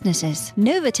area businesses.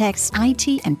 Novatech's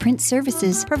IT and print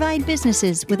services provide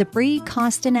businesses with a free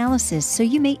cost analysis so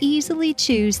you may easily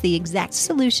choose the exact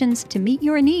solutions to meet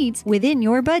your needs within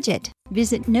your budget.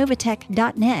 Visit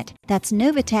Novatech.net. That's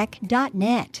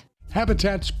Novatech.net.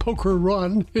 Habitat's Poker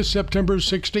Run is September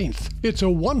 16th. It's a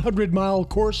 100-mile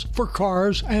course for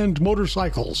cars and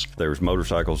motorcycles. There's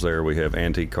motorcycles there. We have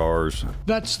antique cars.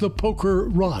 That's the Poker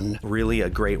Run. Really a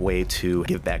great way to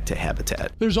give back to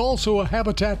Habitat. There's also a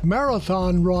Habitat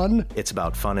Marathon Run. It's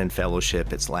about fun and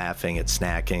fellowship. It's laughing, it's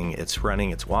snacking, it's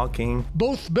running, it's walking.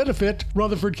 Both benefit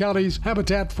Rutherford County's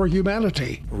Habitat for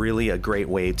Humanity. Really a great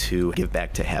way to give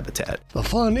back to Habitat. The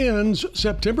fun ends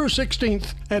September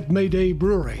 16th at Mayday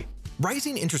Brewery.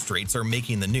 Rising interest rates are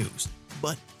making the news,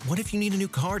 but what if you need a new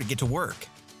car to get to work?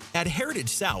 At Heritage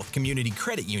South Community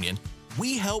Credit Union,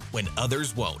 we help when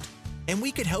others won't. And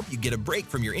we could help you get a break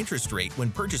from your interest rate when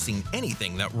purchasing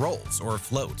anything that rolls or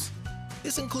floats.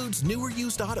 This includes new or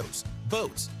used autos,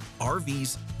 boats,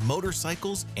 RVs,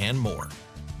 motorcycles, and more.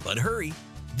 But hurry,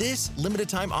 this limited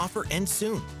time offer ends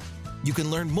soon. You can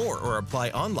learn more or apply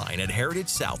online at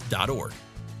heritagesouth.org.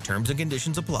 Terms and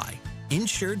conditions apply.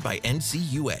 Insured by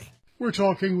NCUA. We're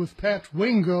talking with Pat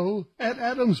Wingo at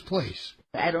Adams Place.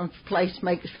 Adams Place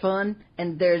makes fun,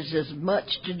 and there's as much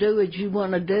to do as you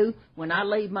want to do. When I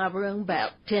leave my room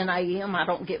about 10 a.m., I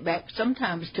don't get back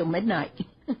sometimes till midnight.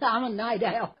 I'm a night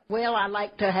owl. Well, I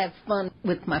like to have fun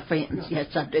with my friends. Yes,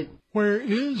 I do. Where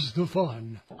is the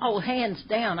fun? Oh, hands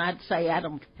down, I'd say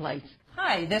Adams Place.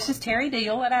 Hi, this is Terry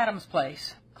Deal at Adams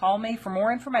Place. Call me for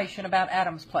more information about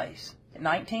Adams Place at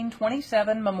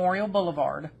 1927 Memorial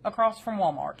Boulevard, across from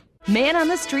Walmart. Man on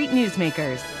the Street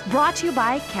Newsmakers, brought to you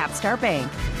by Capstar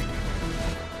Bank.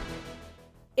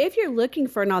 If you're looking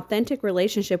for an authentic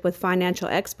relationship with financial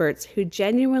experts who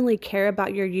genuinely care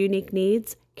about your unique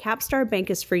needs, Capstar Bank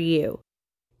is for you.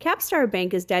 Capstar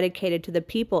Bank is dedicated to the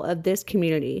people of this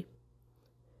community.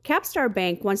 Capstar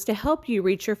Bank wants to help you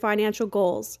reach your financial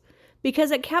goals,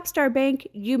 because at Capstar Bank,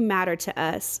 you matter to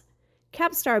us.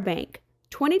 Capstar Bank,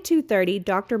 2230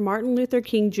 Dr. Martin Luther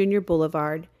King Jr.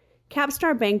 Boulevard,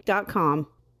 capstarbank.com.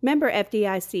 Member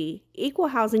FDIC, Equal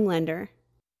Housing Lender.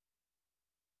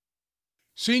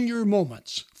 Senior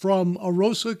Moments from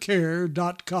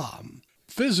arosacare.com.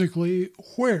 Physically,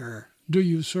 where do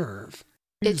you serve?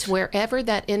 It's wherever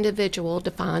that individual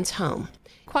defines home.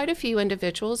 Quite a few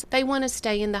individuals, they want to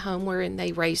stay in the home wherein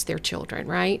they raise their children,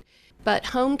 right? But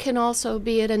home can also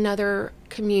be at another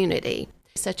community,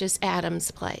 such as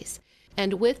Adams Place.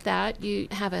 And with that, you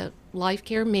have a life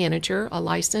care manager, a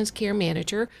licensed care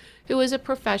manager, who is a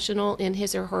professional in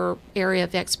his or her area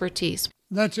of expertise.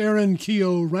 That's Erin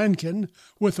Keogh Rankin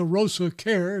with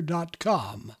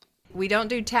arosacare.com. We don't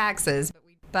do taxes,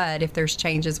 but if there's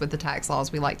changes with the tax laws,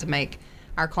 we like to make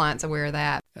our clients aware of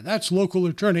that. And that's local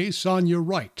attorney Sonia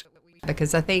Wright.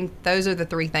 Because I think those are the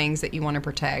three things that you want to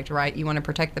protect, right? You want to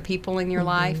protect the people in your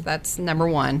life. That's number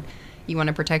one. You want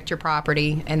to protect your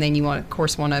property, and then you want, of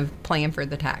course, want to plan for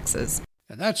the taxes.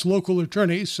 And that's local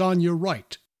attorney Sonia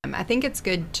Wright. I think it's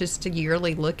good just to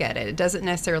yearly look at it. It doesn't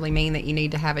necessarily mean that you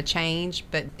need to have a change,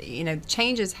 but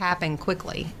changes happen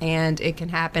quickly, and it can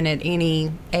happen at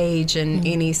any age and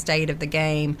any state of the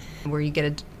game where you get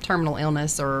a terminal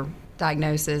illness or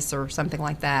diagnosis or something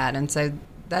like that. And so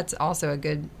that's also a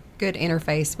good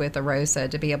interface with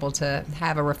AROSA to be able to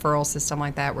have a referral system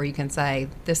like that where you can say,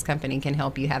 this company can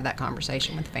help you have that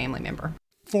conversation with a family member.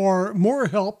 For more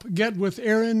help, get with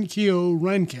Erin Keogh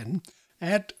Rankin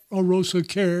at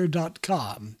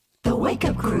arosacare.com. The Wake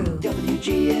Up Crew,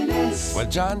 WGNS. With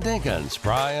John Dinkins,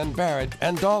 Brian Barrett,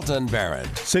 and Dalton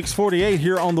Barrett. 6:48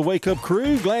 here on The Wake Up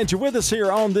Crew. Glad you're with us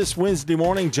here on this Wednesday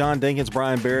morning. John Dinkins,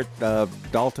 Brian Barrett.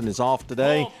 Dalton is off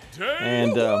today.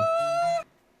 And,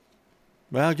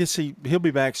 well, I guess he'll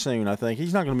be back soon, I think.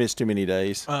 He's not going to miss too many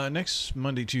days. Next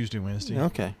Monday, Tuesday, Wednesday.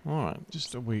 Okay, all right.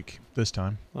 Just a week this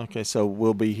time. Okay, so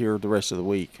we'll be here the rest of the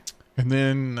week. And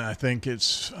then I think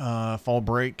it's fall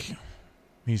break.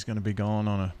 He's going to be gone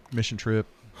on a mission trip.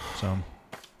 So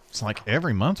it's like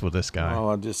every month with this guy.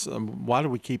 Oh, why do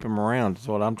we keep him around is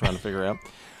what I'm trying to figure out.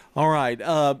 All right.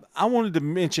 I wanted to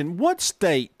mention, what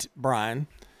state, Brian,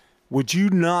 would you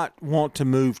not want to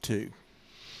move to?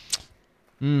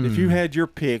 If you had your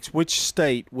picks, which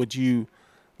state would you,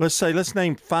 let's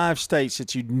name 5 states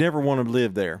that you'd never want to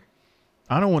live there.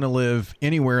 I don't want to live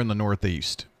anywhere in the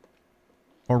Northeast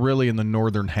or really in the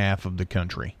northern half of the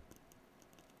country.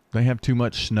 They have too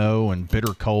much snow and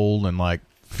bitter cold and like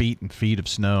feet and feet of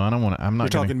snow. I don't want to, I'm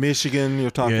not You're talking Michigan, you're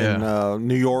talking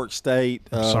New York State.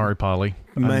 Sorry, Polly.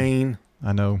 Maine.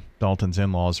 I know Dalton's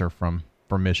in-laws are from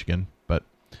Michigan, but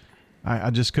I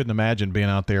just couldn't imagine being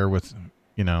out there with,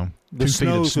 the 2 feet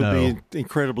of snow. Would be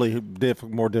incredibly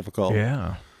more difficult.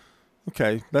 Yeah.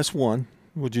 Okay, that's one.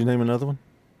 Would you name another one?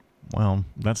 Well,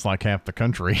 that's like half the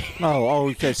country. Oh,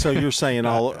 okay. So you're saying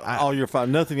all your 5,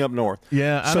 nothing up north.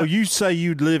 Yeah. So you say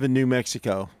you'd live in New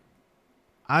Mexico.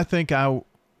 I think okay,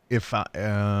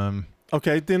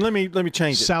 then let me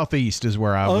change it. Southeast is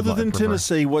where I would Other than prefer.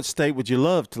 Tennessee, what state would you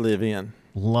love to live in?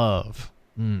 Love.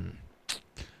 I'm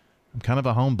kind of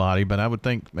a homebody, but I would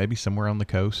think maybe somewhere on the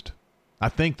coast. I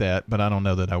think that, but I don't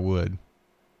know that I would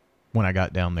when I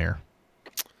got down there.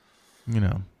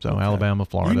 So okay. Alabama,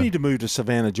 Florida. You need to move to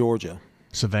Savannah, Georgia.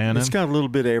 Savannah? It's got a little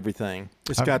bit of everything.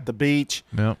 It's got the beach.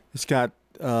 Yep. It's got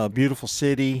a beautiful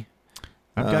city.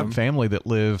 I've got family that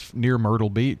live near Myrtle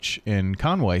Beach in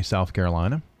Conway, South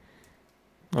Carolina.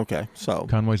 Okay, so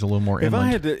Conway's a little more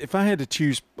inland. If I had to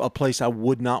choose a place I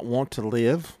would not want to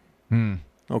live,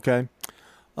 okay,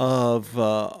 of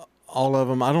all of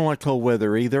them, I don't like cold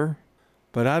weather either.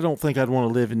 But I don't think I'd want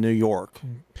to live in New York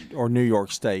or New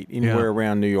York State, anywhere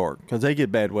around New York, because they get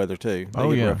bad weather too.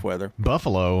 They get rough weather.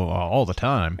 Buffalo all the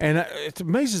time. And it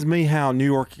amazes me how New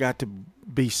York got to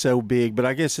be so big, but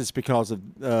I guess it's because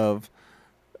of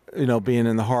being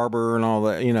in the harbor and all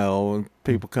that,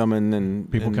 people coming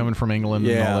from England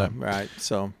and all that. Right.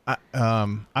 So I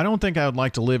don't think I would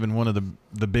like to live in one of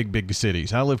the big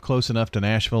cities. I live close enough to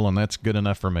Nashville, and that's good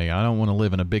enough for me. I don't want to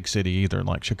live in a big city either,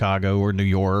 like Chicago or New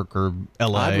York or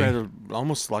L.A. I'd rather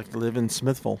almost like to live in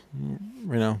Smithville,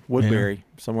 Woodbury,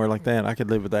 somewhere like that. I could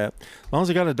live with that. As long as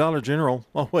I got a Dollar General.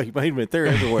 Oh, wait a minute. They're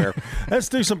everywhere. Let's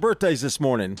do some birthdays this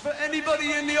morning. For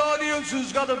anybody in the audience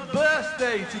who's got a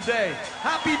birthday today,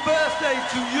 happy birthday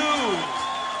to you.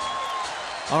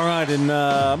 All right, and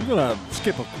I'm going to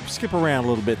skip around a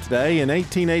little bit today. In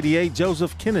 1888,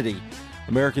 Joseph Kennedy,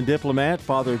 American diplomat,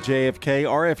 father of JFK,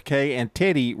 RFK, and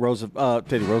Teddy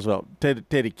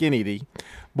Kennedy,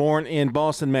 born in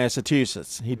Boston,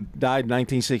 Massachusetts. He died in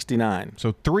 1969.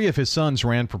 So 3 of his sons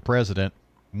ran for president.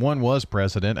 One was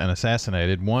president and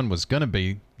assassinated. One was going to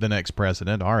be the next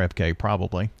president, RFK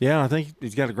probably. Yeah, I think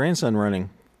he's got a grandson running.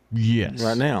 Yes.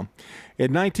 Right now.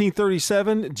 In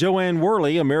 1937, Joanne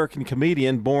Worley, American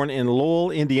comedian, born in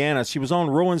Lowell, Indiana. She was on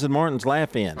Rowan's and Martin's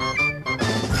Laugh-In. In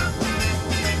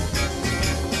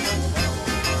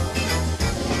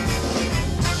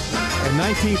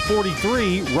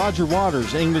 1943, Roger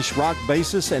Waters, English rock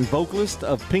bassist and vocalist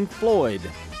of Pink Floyd.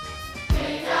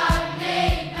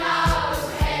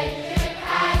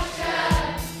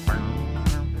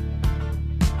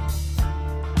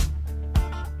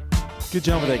 Good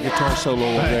job with that guitar solo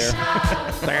over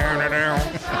there.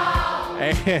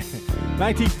 And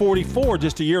 1944,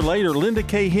 just a year later, Linda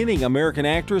Kay Henning, American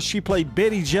actress. She played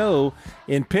Betty Jo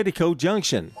in Petticoat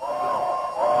Junction.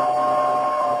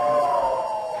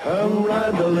 Come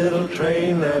ride the little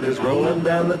train that is rolling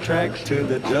down the tracks to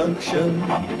the junction.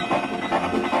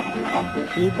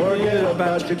 Forget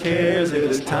about your cares, it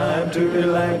is time to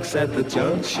relax at the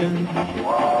junction.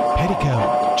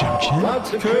 Petticoat Junction.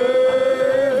 Lots of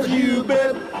curves, you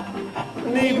bet.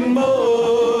 Need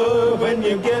more when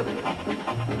you get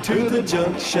to the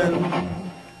junction.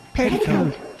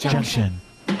 Petticoat Junction.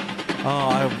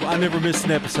 Oh, I never missed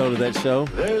an episode of that show.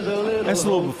 That's a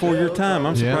little before your time.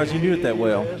 I'm surprised you knew it that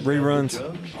well. Reruns.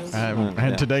 I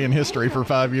had Today in History for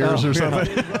 5 years or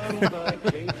something.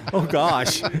 Oh,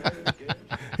 gosh.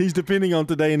 He's depending on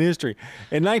Today in History.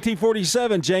 In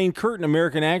 1947, Jane Curtin,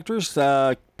 American actress,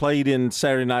 played in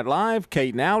Saturday Night Live,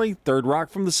 Kate and Allie, Third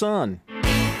Rock from the Sun.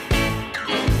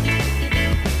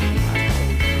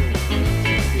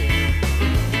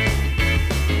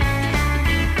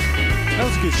 That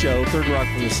was a good show, Third Rock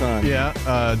from the Sun.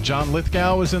 Yeah, John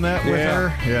Lithgow was in that with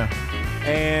her. Yeah.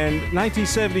 And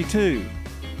 1972,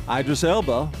 Idris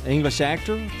Elba, English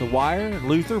actor, The Wire,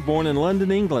 Luther, born in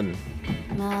London, England.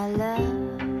 My love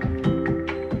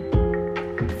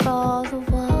for the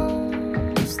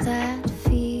ones that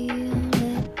feel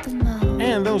it the most.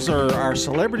 And those are our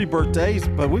celebrity birthdays,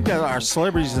 but we've got our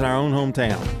celebrities in our own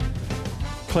hometown.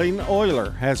 Clayton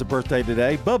Euler has a birthday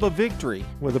today. Bubba Victory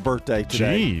with a birthday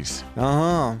today. Jeez.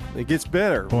 It gets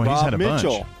better. Boy, Bob he's had a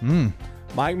Mitchell. bunch.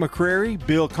 Mike McCrary,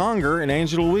 Bill Conger, and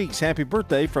Angela Weeks. Happy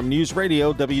birthday from News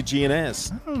Radio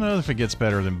WGNS. I don't know if it gets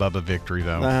better than Bubba Victory,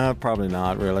 though. Probably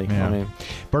not, really. Yeah.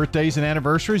 Birthdays and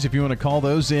anniversaries, if you want to call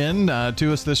those in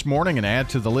to us this morning and add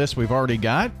to the list we've already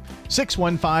got,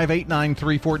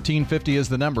 615-893-1450 is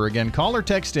the number. Again, call or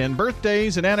text in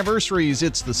birthdays and anniversaries.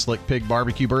 It's the Slick Pig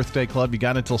Barbecue Birthday Club. You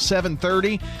got until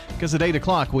 7:30 because at 8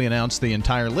 o'clock we announce the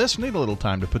entire list. Need a little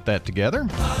time to put that together.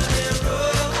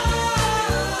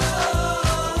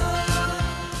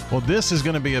 Well, this is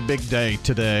going to be a big day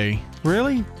today.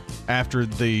 Really? After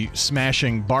the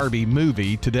smashing Barbie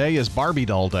movie, today is Barbie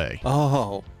Doll Day.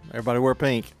 Oh, everybody wear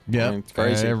pink. Yeah, it's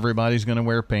crazy. Everybody's going to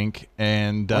wear pink.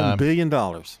 And $1 billion.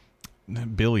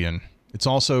 Billion. It's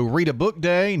also Read a Book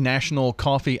Day, National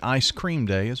Coffee Ice Cream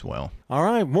Day as well. All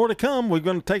right, more to come. We're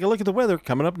going to take a look at the weather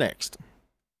coming up next.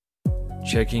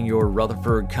 Checking your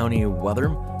Rutherford County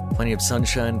weather. Plenty of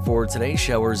sunshine for today.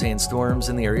 Showers and storms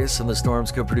in the area. Some of the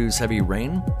storms could produce heavy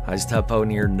rain. Highs top out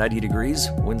near 90 degrees.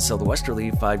 Winds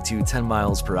southwesterly 5 to 10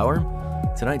 miles per hour.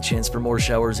 Tonight, chance for more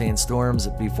showers and storms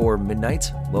before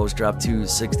midnight. Lows drop to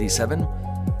 67.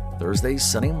 Thursday,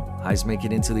 sunny. Highs make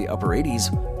it into the upper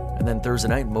 80s. And then Thursday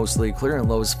night, mostly clear and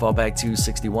lows fall back to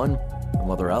 61. I'm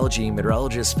weatherology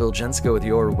meteorologist Phil Jensko with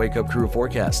your Wake Up Crew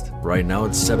forecast. Right now,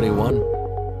 it's 71.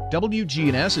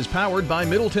 WGNS is powered by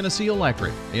Middle Tennessee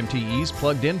Electric. MTE's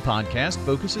Plugged In podcast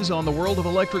focuses on the world of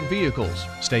electric vehicles.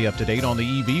 Stay up to date on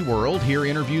the EV world, hear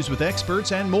interviews with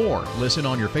experts, and more. Listen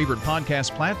on your favorite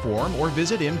podcast platform or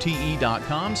visit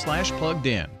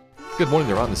mte.com/pluggedin. Good morning.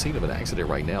 They're on the scene of an accident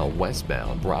right now,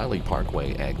 westbound Briley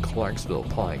Parkway at Clarksville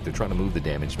Pike. They're trying to move the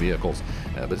damaged vehicles,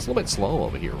 but it's a little bit slow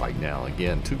over here right now.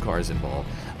 Again, 2 cars involved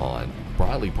on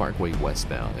Briley Parkway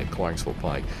westbound at Clarksville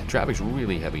Pike. Traffic's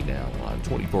really heavy now on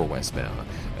 24 westbound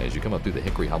as you come up through the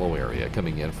Hickory Hollow area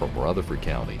coming in from Rutherford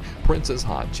County. Prince's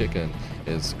Hot Chicken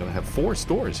is going to have 4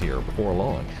 stores here before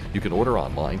long. You can order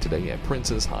online today at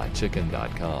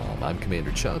princeshotchicken.com. I'm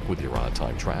Commander Chuck with your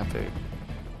on-time traffic.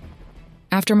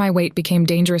 After my weight became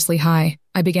dangerously high,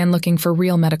 I began looking for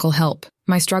real medical help.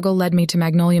 My struggle led me to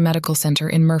Magnolia Medical Center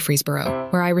in Murfreesboro,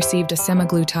 where I received a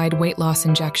semaglutide weight loss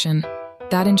injection.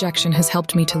 That injection has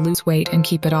helped me to lose weight and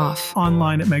keep it off.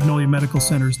 Online at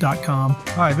magnoliamedicalcenters.com.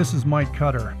 Hi, this is Mike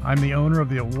Cutter. I'm the owner of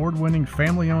the award-winning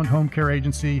family-owned home care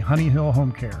agency, Honey Hill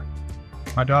Home Care.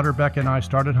 My daughter Becca and I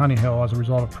started Honey Hill as a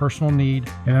result of personal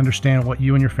need and understand what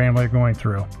you and your family are going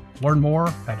through. Learn more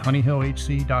at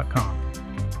honeyhillhc.com.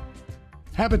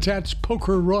 Habitat's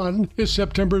Poker Run is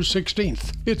September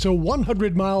 16th. It's a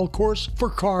 100-mile course for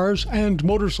cars and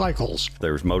motorcycles.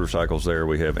 There's motorcycles there.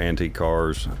 We have antique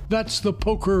cars. That's the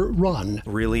Poker Run.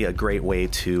 Really a great way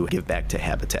to give back to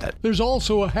Habitat. There's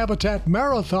also a Habitat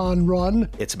Marathon Run.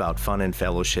 It's about fun and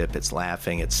fellowship. It's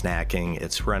laughing, it's snacking,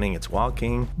 it's running, it's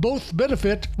walking. Both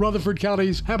benefit Rutherford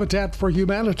County's Habitat for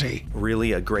Humanity.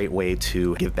 Really a great way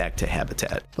to give back to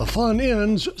Habitat. The fun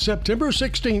ends September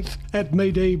 16th at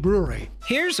Mayday Brewery.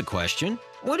 Here's a question.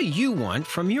 What do you want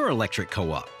from your electric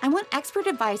co-op? I want expert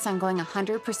advice on going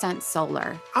 100%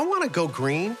 solar. I want to go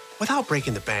green without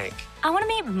breaking the bank. I want to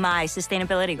meet my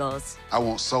sustainability goals. I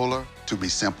want solar to be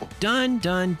simple. Done,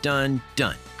 done, done,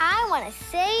 done. I want to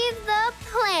save the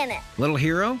planet. Little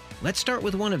hero, let's start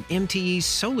with one of MTE's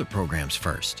solar programs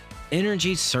first.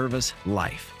 Energy Service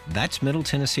Life. That's Middle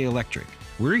Tennessee Electric.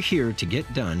 We're here to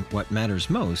get done what matters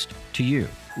most to you.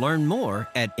 Learn more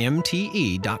at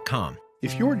mte.com.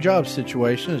 If your job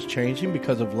situation is changing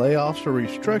because of layoffs or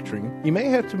restructuring, you may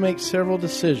have to make several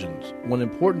decisions. One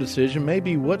important decision may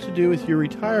be what to do with your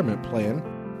retirement plan.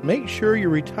 Make sure your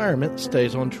retirement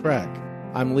stays on track.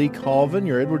 I'm Lee Colvin,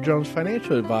 your Edward Jones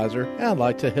financial advisor, and I'd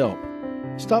like to help.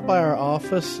 Stop by our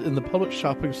office in the Public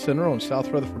Shopping Center on South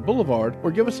Rutherford Boulevard or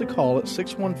give us a call at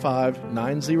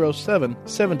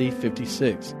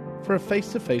 615-907-7056 for a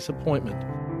face-to-face appointment.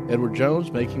 Edward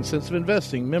Jones, Making Sense of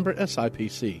Investing, member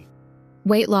SIPC.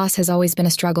 Weight loss has always been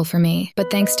a struggle for me, but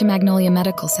thanks to Magnolia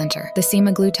Medical Center, the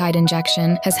semaglutide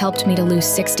injection has helped me to lose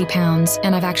 60 pounds,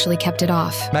 and I've actually kept it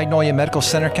off. Magnolia Medical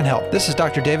Center can help. This is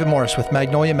Dr. David Morris with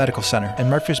Magnolia Medical Center in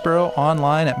Murfreesboro,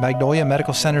 online at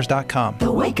magnoliamedicalcenters.com.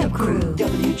 The Wake Up Crew,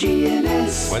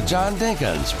 WGNS. With John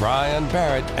Dinkins, Brian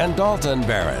Barrett, and Dalton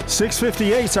Barrett.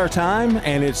 6:58 is our time,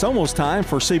 and it's almost time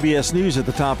for CBS News at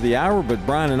the top of the hour, but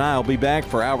Brian and I will be back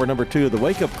for hour number 2 of the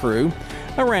Wake Up Crew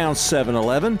around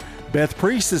 7:11. Beth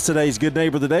Priest is today's Good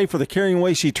Neighbor of the Day for the caring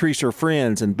way she treats her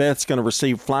friends, and Beth's going to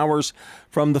receive flowers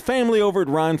from the family over at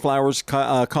Ryan Flowers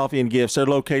Coffee and Gifts. They're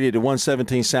located at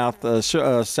 117 South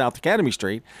Academy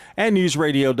Street and News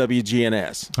Radio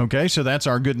WGNS. Okay, so that's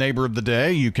our Good Neighbor of the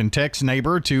Day. You can text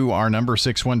neighbor to our number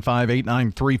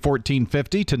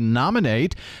 615-893-1450 to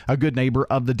nominate a Good Neighbor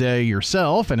of the Day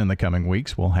yourself, and in the coming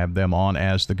weeks we'll have them on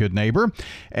as the Good Neighbor,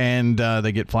 and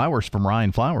they get flowers from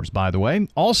Ryan Flowers, by the way.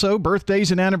 Also,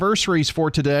 birthdays and anniversaries for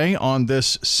today on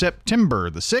this September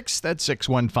the 6th at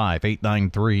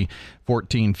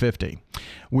 615-893-1450.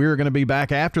 We're going to be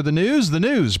back after the news. The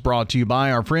news brought to you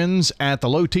by our friends at the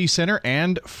Low T Center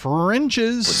and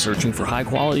French's. We're searching for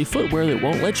high-quality footwear that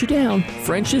won't let you down.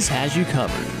 French's has you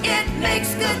covered. It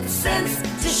makes good sense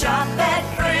to shop at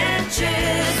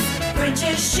French's.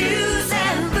 French's shoes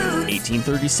and boots.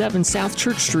 1837 South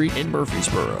Church Street in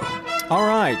Murfreesboro. All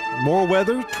right, more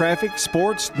weather, traffic,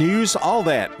 sports, news, all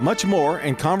that, much more,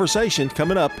 and conversation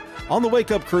coming up on the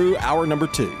Wake Up Crew, hour number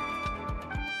 2.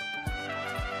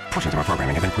 Portions of our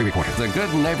programming have been pre-recorded. The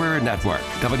Good Neighbor Network,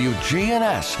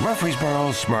 WGNS,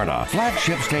 Murfreesboro, Smyrna,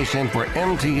 flagship station for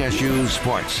MTSU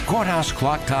Sports. Courthouse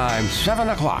clock time, 7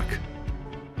 o'clock.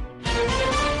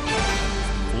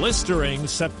 Blistering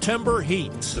September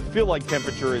heat. The feel-like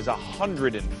temperature is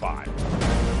 105.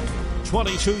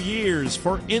 22 years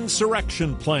for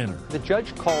insurrection planner. The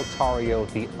judge called Tarrio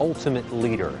the ultimate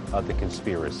leader of the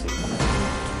conspiracy.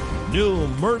 New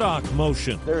Murdoch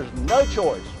motion. There's no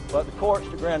choice but the courts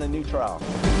to grant a new trial.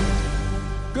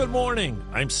 Good morning.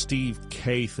 I'm Steve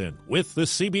Kathan with the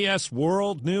CBS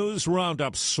World News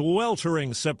Roundup.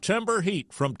 Sweltering September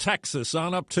heat from Texas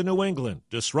on up to New England,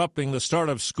 disrupting the start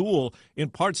of school in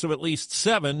parts of at least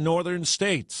 7 northern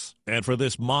states. And for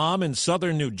this mom in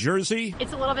southern New Jersey,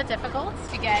 it's a little bit difficult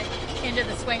to get into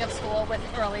the swing of school with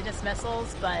early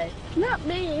dismissals, but not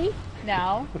me.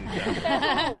 No.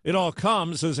 It all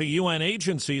comes as a UN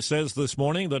agency says this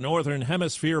morning the Northern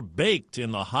Hemisphere baked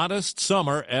in the hottest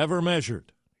summer ever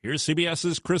measured. Here's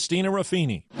CBS's Christina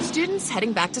Raffini. Students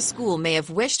heading back to school may have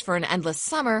wished for an endless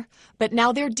summer, but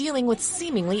now they're dealing with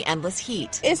seemingly endless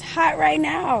heat. It's hot right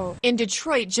now. In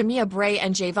Detroit, Jamia Bray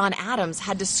and Javon Adams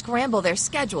had to scramble their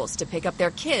schedules to pick up their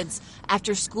kids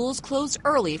after schools closed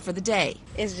early for the day.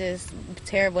 It's just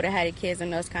terrible to have the kids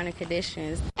in those kind of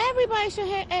conditions. Everybody should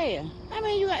have air. I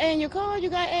mean, you got air in your car, you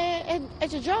got air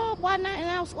at your job. Why not in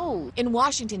our school? In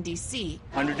Washington, D.C.,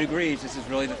 100 degrees, this is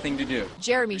really the thing to do.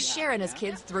 Jeremy Scher and his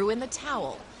kids threw in the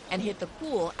towel and hit the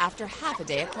pool after half a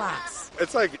day of class.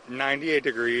 It's like 98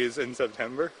 degrees in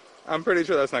September. I'm pretty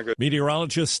sure that's not good.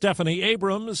 Meteorologist Stephanie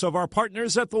Abrams of our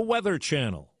partners at the Weather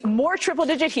Channel. More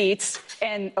triple-digit heats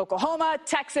in Oklahoma,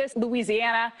 Texas,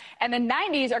 Louisiana, and the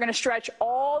 90s are going to stretch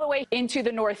all the way into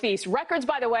the Northeast. Records,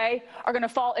 by the way, are going to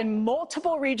fall in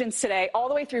multiple regions today, all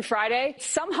the way through Friday.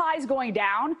 Some highs going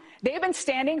down. They've been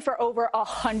standing for over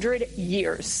 100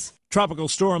 years. Tropical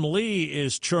Storm Lee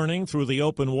is churning through the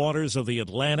open waters of the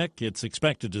Atlantic. It's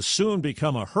expected to soon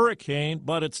become a hurricane,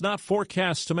 but it's not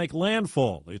forecast to make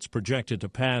landfall. It's projected to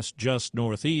pass just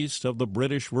northeast of the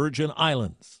British Virgin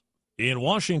Islands. In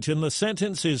Washington, the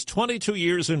sentence is 22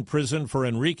 years in prison for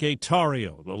Enrique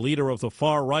Tarrio, the leader of the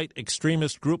far-right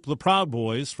extremist group the Proud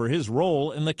Boys, for his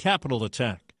role in the Capitol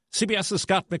attack. CBS's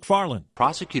Scott McFarland.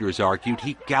 Prosecutors argued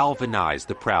he galvanized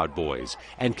the Proud Boys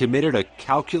and committed a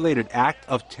calculated act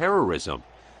of terrorism,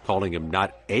 calling him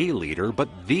not a leader, but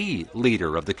the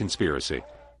leader of the conspiracy.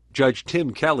 Judge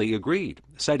Tim Kelly agreed,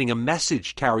 citing a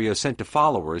message Tarrio sent to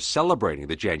followers celebrating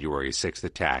the January 6th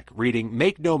attack, reading,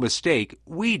 "Make no mistake,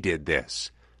 we did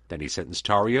this." Then he sentenced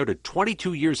Tarrio to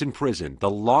 22 years in prison, the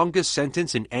longest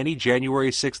sentence in any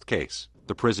January 6th case.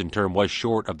 The prison term was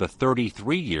short of the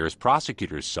 33 years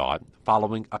prosecutors sought,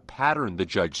 following a pattern the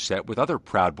judge set with other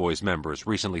Proud Boys members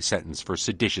recently sentenced for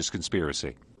seditious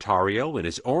conspiracy. Tarrio, in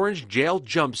his orange jail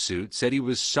jumpsuit, said he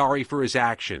was sorry for his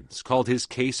actions, called his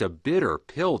case a bitter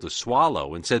pill to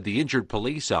swallow, and said the injured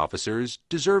police officers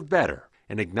deserved better,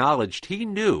 and acknowledged he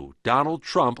knew Donald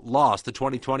Trump lost the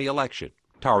 2020 election.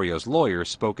 Tarrio's lawyer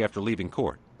spoke after leaving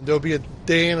court. There'll be a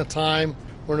day and a time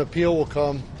where an appeal will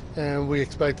come, and we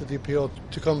expect the appeal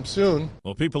to come soon.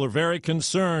 Well, people are very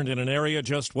concerned in an area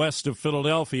just west of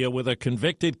Philadelphia with a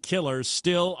convicted killer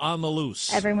still on the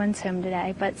loose. Everyone's home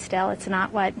today, but still, it's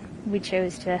not what we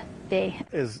chose to be.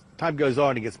 As time goes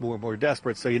on, he gets more and more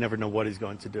desperate, so you never know what he's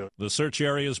going to do. The search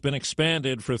area has been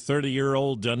expanded for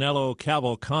 30-year-old Danilo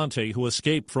Cavalcante, who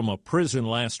escaped from a prison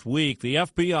last week. The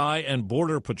FBI and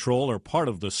Border Patrol are part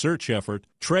of the search effort.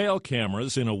 Trail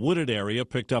cameras in a wooded area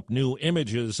picked up new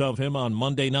images of him on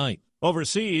Monday night.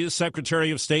 Overseas, Secretary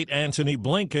of State Antony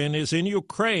Blinken is in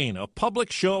Ukraine, a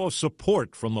public show of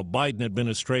support from the Biden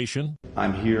administration.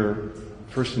 I'm here,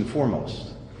 first and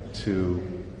foremost,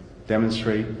 to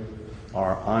demonstrate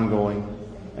our ongoing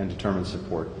and determined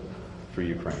support for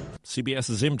Ukraine.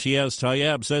 CBS's Imtiaz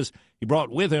Tayeb says he brought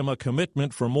with him a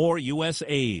commitment for more U.S.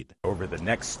 aid. Over the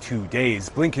next 2 days,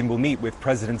 Blinken will meet with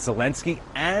President Zelensky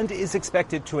and is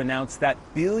expected to announce that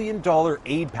billion-dollar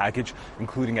aid package,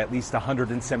 including at least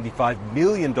 $175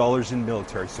 million in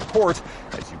military support,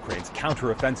 as Ukraine's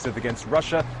counteroffensive against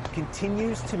Russia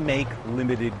continues to make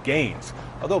limited gains.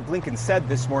 Although Blinken said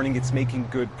this morning it's making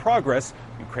good progress,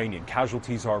 Ukrainian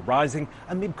casualties are rising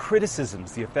amid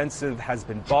criticisms the offensive has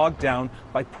been bogged down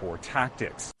by poor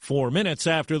tactics. 4 minutes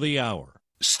after the hour.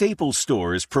 Staples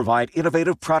stores provide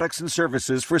innovative products and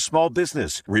services for small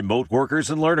business, remote workers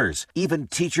and learners, even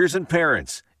teachers and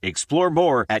parents. Explore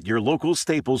more at your local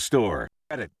Staples store.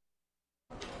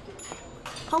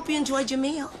 Hope you enjoyed your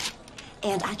meal.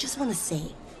 And I just want to say,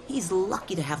 he's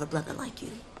lucky to have a brother like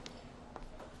you.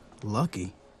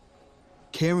 Lucky?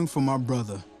 Caring for my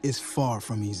brother is far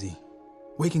from easy.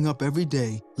 Waking up every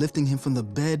day, lifting him from the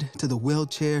bed to the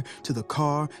wheelchair to the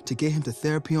car to get him to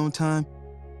therapy on time,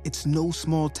 it's no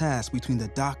small task between the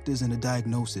doctors and the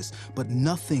diagnosis, but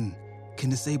nothing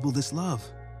can disable this love.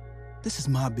 This is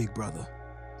my big brother,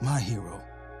 my hero.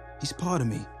 He's part of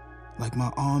me, like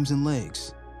my arms and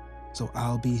legs, so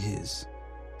I'll be his.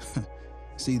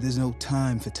 See, there's no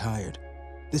time for tired.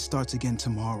 This starts again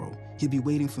tomorrow. He'll be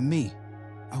waiting for me.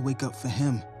 I wake up for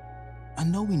him. I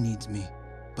know he needs me,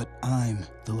 but I'm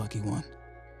the lucky one,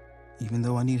 even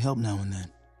though I need help now and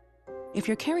then. If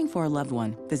you're caring for a loved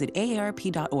one, visit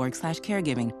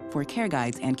aarp.org/caregiving for care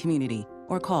guides and community,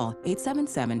 or call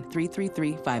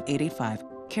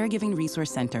 877-333-5885. Caregiving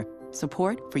Resource Center.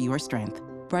 Support for your strength.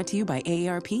 Brought to you by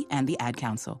AARP and the Ad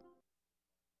Council.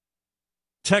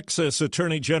 Texas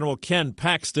Attorney General Ken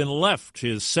Paxton left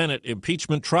his Senate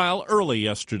impeachment trial early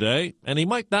yesterday, and he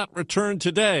might not return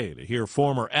today to hear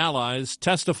former allies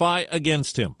testify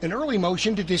against him. An early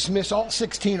motion to dismiss all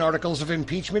 16 articles of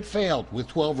impeachment failed, with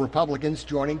 12 Republicans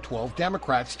joining 12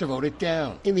 Democrats to vote it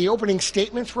down. In the opening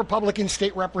statements, Republican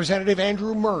State Representative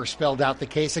Andrew Murr spelled out the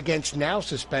case against now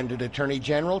suspended Attorney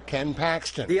General Ken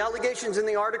Paxton. The allegations in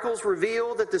the articles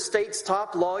reveal that the state's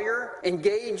top lawyer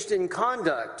engaged in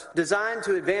conduct designed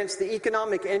to advance the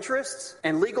economic interests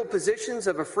and legal positions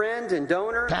of a friend and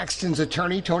donor. Paxton's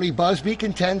attorney, Tony Busby,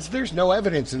 contends there's no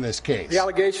evidence in this case. The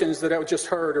allegations that I just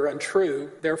heard are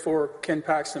untrue. Therefore, Ken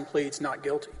Paxton pleads not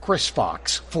guilty. Chris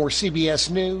Fox for CBS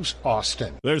News,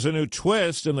 Austin. There's a new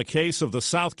twist in the case of the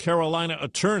South Carolina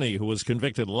attorney who was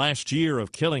convicted last year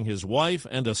of killing his wife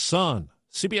and a son.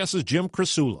 CBS's Jim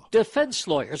Krasula. Defense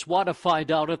lawyers want to find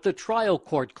out if the trial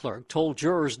court clerk told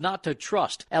jurors not to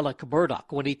trust Alec Murdaugh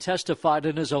when he testified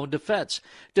in his own defense.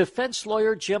 Defense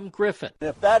lawyer Jim Griffin.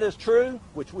 If that is true,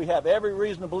 which we have every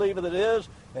reason to believe that it is,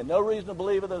 and no reason to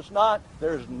believe that it's not,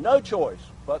 there's no choice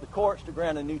but the courts to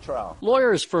grant a new trial.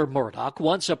 Lawyers for Murdaugh,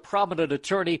 once a prominent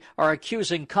attorney, are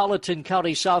accusing Colleton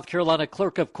County, South Carolina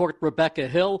Clerk of Court Rebecca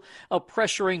Hill of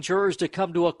pressuring jurors to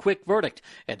come to a quick verdict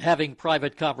and having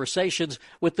private conversations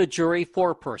with the jury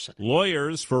foreperson.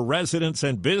 Lawyers for residents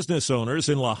and business owners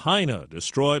in Lahaina,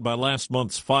 destroyed by last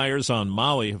month's fires on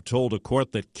Maui, have told a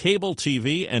court that cable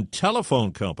TV and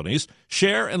telephone companies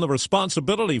share in the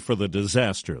responsibility for the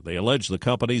disaster. They allege the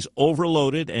companies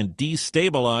overloaded and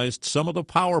destabilized some of the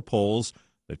power poles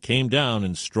that came down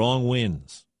in strong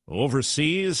winds.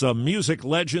 Overseas, a music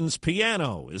legend's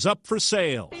piano is up for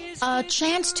sale. A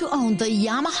chance to own the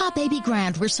Yamaha Baby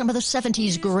Grand, where some of the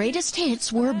 70s greatest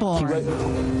hits were born. He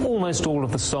wrote almost all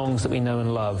of the songs that we know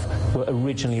and love were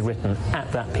originally written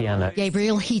at that piano.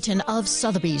 Gabriel Heaton of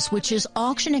Sotheby's, which is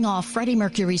auctioning off Freddie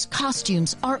Mercury's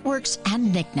costumes, artworks,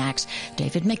 and knickknacks.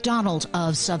 David McDonald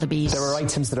of Sotheby's. There are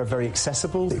items that are very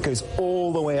accessible. It goes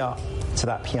all the way up to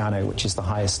that piano, which is the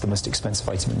highest, the most expensive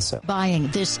item in the set. Buying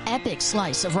this epic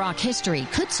slice of rock history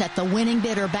could set the winning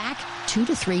bidder back $2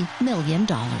 to $3 million.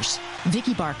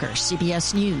 Vicky Barker,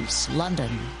 CBS News,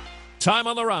 London. Time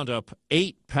on the roundup,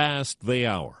 8 past the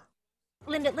hour.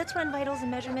 Linda, let's run vitals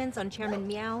and measurements on Chairman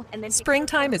Meow, and then...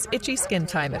 Springtime is itchy skin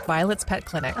time at Violet's Pet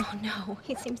Clinic. Oh, no.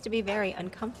 He seems to be very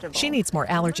uncomfortable. She needs more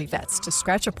allergy vets to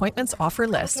scratch appointments off her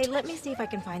list. Okay, let me see if I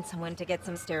can find someone to get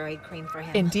some steroid cream for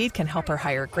him. Indeed can help her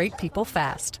hire great people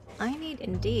fast. I need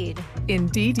Indeed.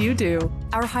 Indeed you do.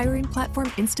 Our hiring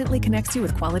platform instantly connects you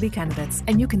with quality candidates,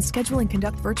 and you can schedule and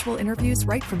conduct virtual interviews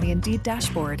right from the Indeed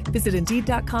dashboard. Visit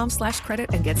Indeed.com/credit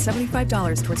and get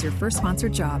 $75 towards your first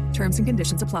sponsored job. Terms and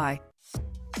conditions apply.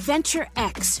 Venture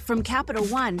X from Capital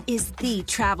One is the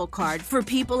travel card for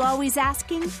people always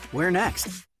asking, where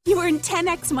next? You earn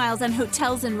 10x miles on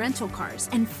hotels and rental cars,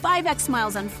 and 5x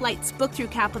miles on flights booked through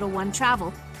Capital One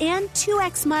Travel, and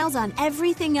 2x miles on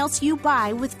everything else you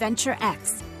buy with Venture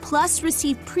X. Plus,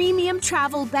 receive premium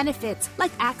travel benefits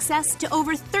like access to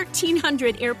over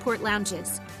 1,300 airport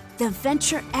lounges. The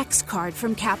Venture X card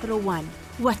from Capital One.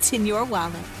 What's in your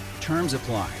wallet? Terms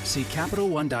apply. See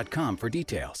CapitalOne.com for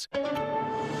details.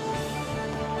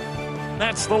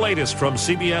 That's the latest from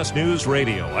CBS News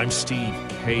Radio. I'm Steve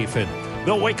Kathan.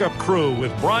 The Wake Up Crew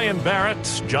with Brian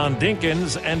Barrett, John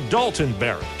Dinkins, and Dalton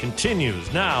Barrett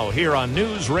continues now here on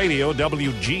News Radio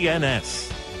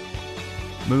WGNS.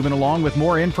 Moving along with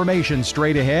more information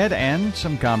straight ahead and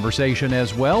some conversation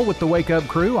as well with the Wake Up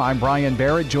Crew. I'm Brian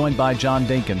Barrett, joined by John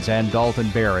Dinkins and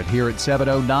Dalton Barrett here at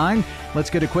 7:09.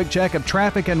 Let's get a quick check of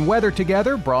traffic and weather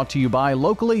together, brought to you by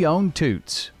locally owned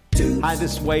Toots. Hi,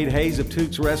 this is Wade Hayes of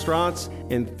Toots Restaurants.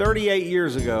 And 38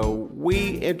 years ago,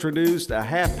 we introduced a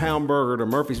half-pound burger to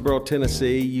Murfreesboro,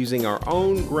 Tennessee, using our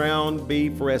own ground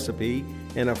beef recipe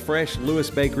and a fresh Lewis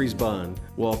Bakery's bun.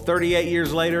 Well, 38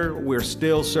 years later, we're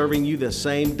still serving you the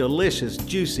same delicious,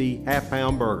 juicy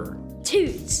half-pound burger.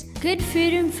 Toots, good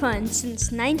food and fun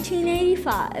since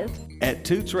 1985. At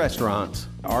Toots Restaurants,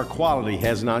 our quality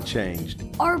has not changed.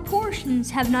 Our portions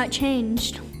have not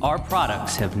changed. Our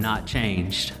products have not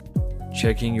changed.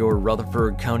 Checking your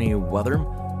Rutherford County weather.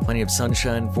 Plenty of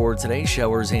sunshine for today.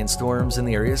 Showers and storms in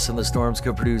the area. Some of the storms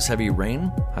could produce heavy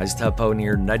rain. Highs top out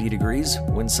near 90 degrees.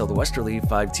 Winds southwesterly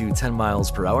 5 to 10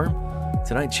 miles per hour.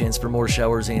 Tonight, chance for more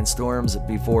showers and storms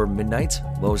before midnight.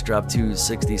 Lows drop to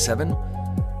 67.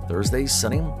 Thursday,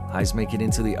 sunny. Highs make it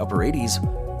into the upper 80s.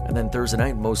 And then Thursday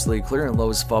night, mostly clear and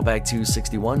lows fall back to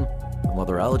 61. I'm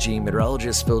weatherology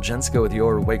meteorologist Phil Jensko with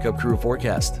your Wake Up Crew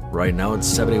forecast. Right now, it's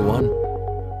 71.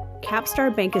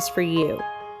 Capstar Bank is for you.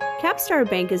 Capstar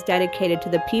Bank is dedicated to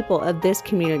the people of this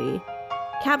community.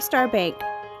 Capstar Bank,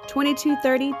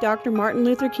 2230 Dr. Martin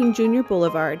Luther King Jr.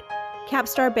 Boulevard.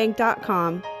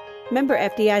 CapstarBank.com. Member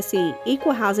FDIC,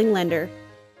 Equal Housing Lender.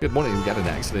 Good morning. We've got an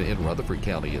accident in Rutherford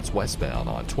County. It's westbound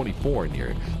on 24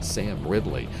 near Sam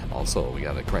Ridley. Also, we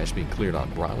got a crash being cleared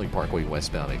on Briley Parkway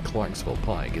westbound at Clarksville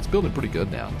Pike. It's building pretty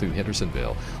good now through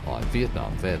Hendersonville on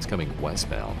Vietnam Feds coming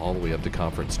westbound all the way up to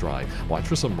Conference Drive. Watch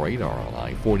for some radar on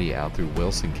I-40 out through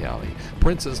Wilson County.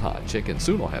 Prince's Hot Chicken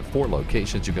soon will have 4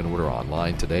 locations you can order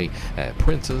online today at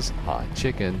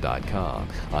princeshotchicken.com.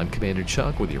 I'm Commander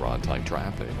Chuck with your on-time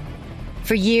traffic.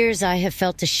 For years, I have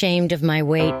felt ashamed of my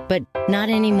weight, but not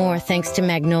anymore thanks to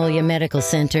Magnolia Medical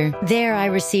Center. There, I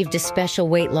received a special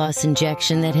weight loss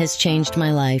injection that has changed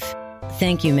my life.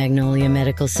 Thank you, Magnolia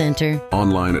Medical Center.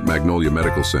 Online at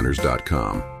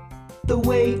magnoliamedicalcenters.com. The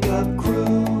Wake Up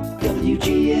Crew,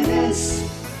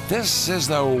 WGNS. This is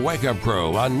the Wake Up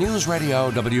Crew on News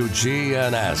Radio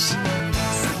WGNS.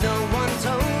 No one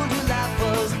told you life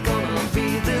was gonna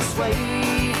be this way.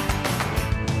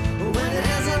 When it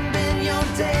hasn't been your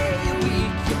day, your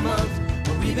week, your month,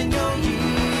 or even your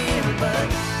year. But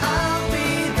I'll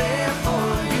be there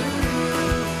for you,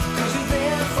 'cause you're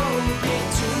there for me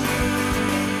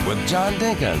too. With John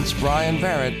Dinkins, Brian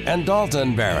Barrett, and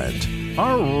Dalton Barrett.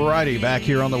 All righty, back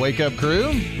here on the Wake Up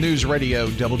Crew, News Radio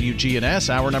WGNS,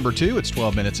 hour number 2. It's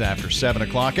 12 minutes after 7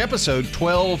 o'clock, episode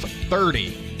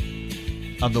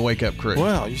 1230 of the Wake Up Crew.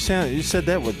 Well, you said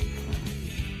that with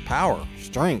power,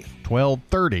 strength.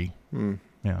 1230.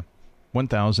 Yeah.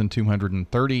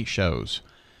 1,230 shows.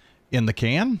 In the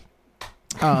can?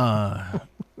 Done?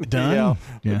 Yeah.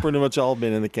 They've pretty much all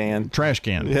been in the can. Trash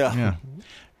can. Yeah.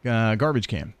 Garbage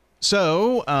can.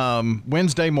 So,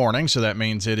 Wednesday morning, so that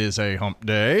means it is a hump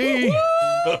day.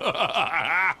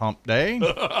 Hump day.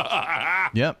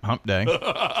 Yep, hump day.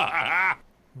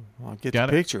 I'll get the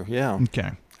picture, yeah.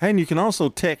 Okay. And you can also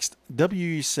text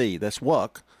WEC, that's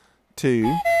WUC,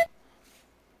 to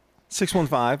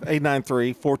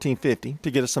 615-893-1450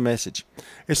 to get us a message.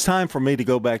 It's time for me to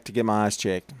go back to get my eyes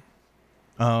checked.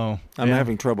 Oh, I'm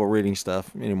having trouble reading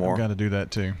stuff anymore. I've got to do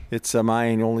that too. It's my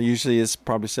annual. Usually it's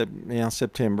probably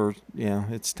September. Yeah,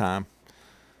 it's time.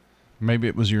 Maybe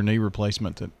it was your knee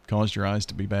replacement that caused your eyes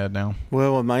to be bad now.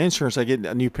 Well, with my insurance, I get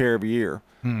a new pair every year.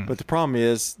 But the problem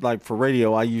is, like for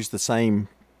radio, I use the same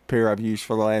pair I've used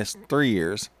for the last 3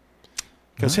 years.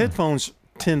 Because headphones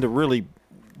tend to really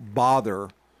bother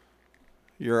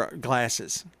your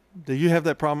glasses. Do you have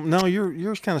that problem? No,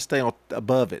 yours kind of stay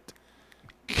above it.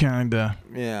 Kinda.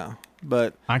 Yeah,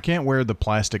 but I can't wear the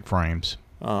plastic frames.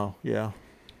 Oh, yeah.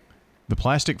 The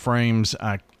plastic frames,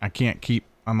 I can't keep.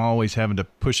 I'm always having to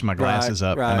push my glasses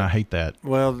up, and I hate that.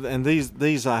 Well, and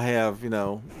these I have,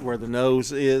 where the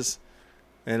nose is,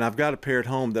 and I've got a pair at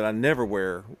home that I never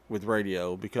wear with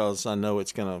radio because I know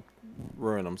it's going to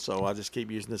ruin them. So I just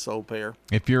keep using this old pair.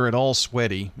 If you're at all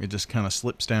sweaty, it just kind of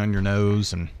slips down your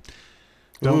nose, and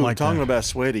don't like talking that. About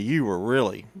sweaty, you were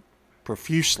really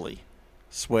profusely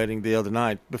sweating the other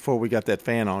night before we got that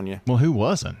fan on you. Well, who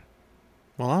wasn't?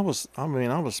 Well, I was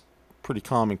pretty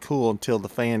calm and cool until the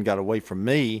fan got away from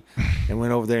me and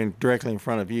went over there and directly in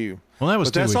front of you. Well, that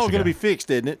was but that's all going to be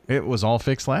fixed, isn't it? It was all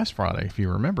fixed last Friday. If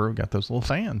you remember, we got those little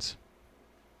fans.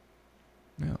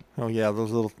 Yeah. Oh, yeah,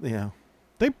 those little, yeah.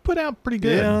 They put out pretty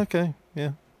good. Yeah, okay.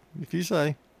 Yeah, if you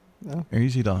say. Yeah. They're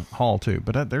easy to haul, too.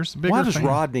 But there's a bigger Why does fan.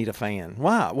 Rod need a fan?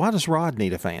 Why does Rod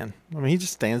need a fan? I mean, he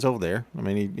just stands over there. I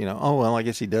mean, I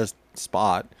guess he does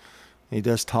spot. He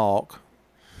does talk.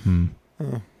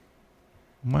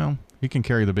 Well, he can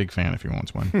carry the big fan if he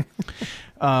wants one.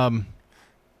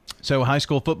 So high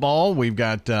school football, we've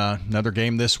got another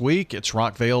game this week. It's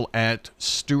Rockvale at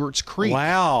Stewart's Creek.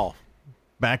 Wow.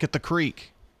 Back at the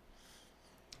creek.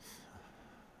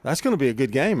 That's going to be a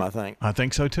good game, I think. I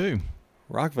think so, too.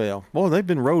 Rockvale. Boy, they've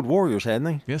been road warriors, hadn't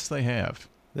they? Yes, they have.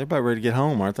 They're about ready to get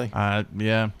home, aren't they?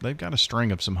 Yeah, they've got a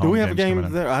string of some home games. Do we have a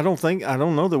game there? I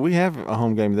don't know that we have a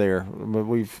home game there, but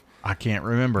I can't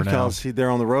remember now. Because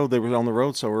they're on the road. They were on the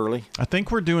road so early. I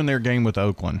think we're doing their game with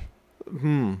Oakland.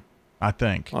 I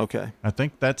think. Okay. I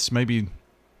think that's maybe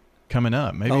coming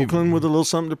up. Maybe Oakland with a little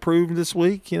something to prove this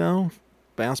week,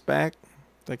 bounce back,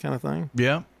 that kind of thing.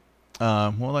 Yeah.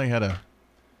 Well, they had a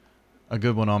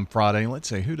good one on Friday. Let's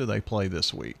see, who do they play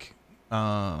this week?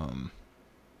 I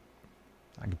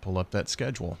can pull up that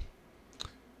schedule.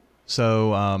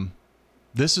 So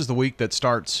this is the week that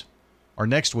starts, or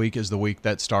next week is the week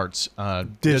that starts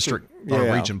district or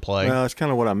region play. Well, that's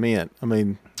kind of what I meant. I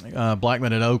mean,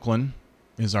 Blackman at Oakland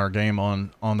is our game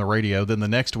on the radio. Then the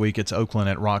next week it's Oakland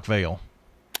at Rockvale.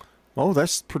 Oh,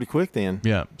 that's pretty quick then.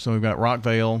 Yeah, so we've got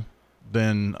Rockvale,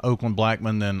 then Oakland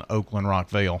Blackman, then Oakland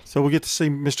Rockvale. So we get to see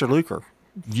Mr. Luker.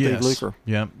 Yes. Steve Luker.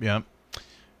 Yep.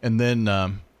 And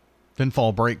then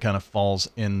fall break kind of falls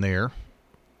in there.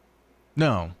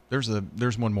 No,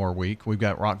 there's one more week. We've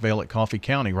got Rockvale at Coffee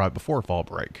County right before fall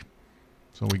break.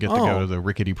 So we get to go to the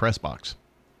Rickety Press Box.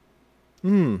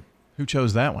 Who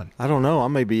chose that one? I don't know. I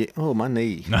may be. Oh, my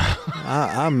knee.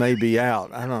 I may be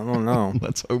out. I don't know.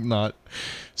 Let's hope not.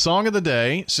 Song of the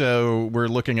day. So we're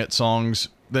looking at songs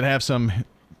that have some,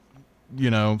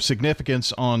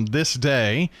 significance on this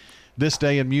day. This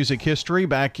day in music history.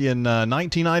 Back in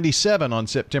 1997 on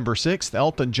September 6th,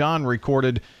 Elton John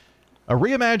recorded a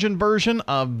reimagined version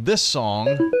of this song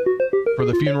for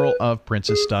the funeral of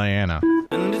Princess Diana.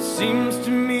 And it seems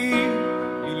to me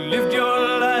you lived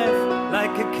your life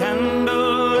like a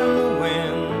candle in the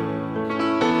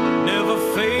wind, never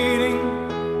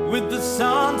fading with the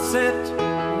sunset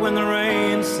when the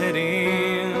rain set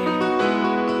in,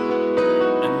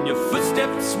 and your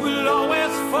footsteps will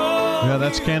always fall. Yeah,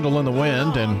 that's Candle in the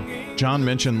Wind, and John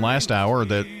mentioned last hour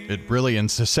that it really in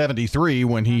 73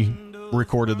 when he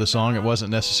recorded the song, it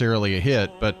wasn't necessarily a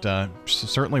hit, but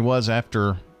certainly was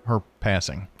after her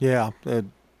passing. Yeah, a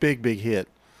big hit.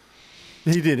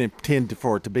 He didn't intend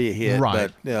for it to be a hit,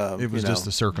 right? But it was just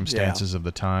the circumstances of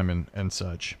the time and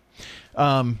such.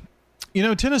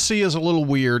 Tennessee is a little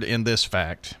weird in this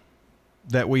fact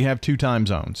that we have 2 time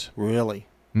zones. Really?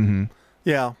 Mm-hmm.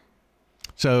 Yeah.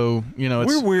 So it's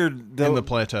we're weird in the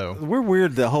plateau. We're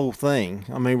weird the whole thing.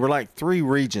 I mean, we're like 3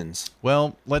 regions.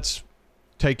 Well, let's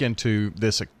take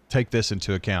this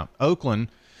into account. Oakland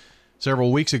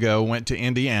several weeks ago went to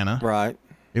Indiana. Right.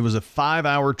 It was a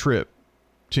 5-hour trip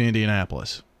to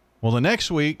Indianapolis. Well,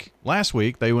 last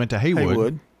week they went to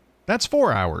Haywood. That's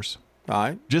 4 hours. All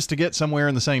right. Just to get somewhere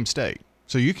in the same state.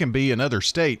 So you can be in other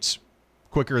states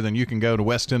quicker than you can go to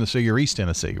West Tennessee or East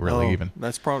Tennessee, even.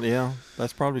 That's probably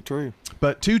true.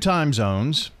 But 2 time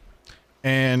zones,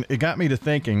 and it got me to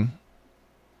thinking,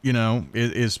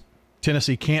 is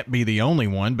Tennessee can't be the only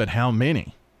one, but how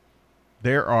many?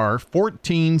 There are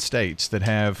 14 states that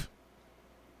have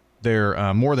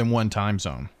their more than one time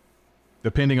zone,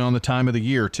 depending on the time of the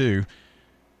year, too,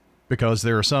 because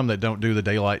there are some that don't do the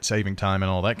daylight saving time and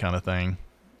all that kind of thing.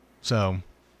 So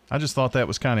I just thought that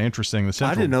was kind of interesting.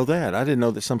 I didn't know that. I didn't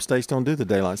know that some states don't do the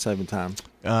daylight saving time.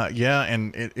 Yeah,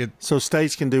 and so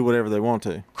states can do whatever they want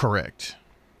to. Correct.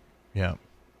 Yeah.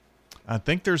 I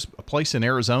think there's a place in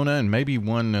Arizona and maybe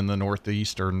one in the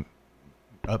Northeast or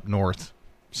up north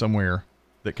somewhere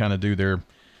that kind of do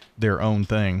their own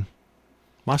thing.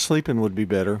 My sleeping would be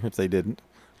better if they didn't.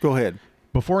 Go ahead.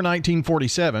 Before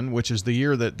 1947, which is the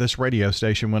year that this radio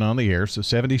station went on the air, so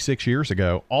 76 years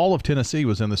ago, all of Tennessee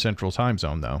was in the central time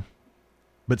zone, though.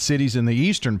 But cities in the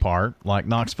eastern part, like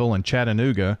Knoxville and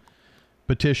Chattanooga,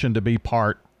 petitioned to be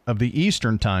part of the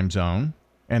eastern time zone,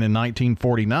 and in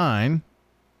 1949,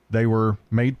 they were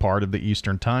made part of the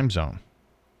eastern time zone.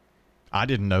 I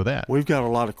didn't know that. We've got a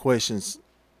lot of questions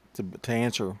to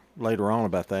answer later on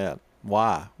about that.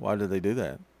 Why? Why did they do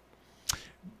that?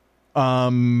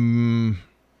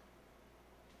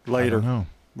 Later. I don't know.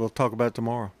 We'll talk about it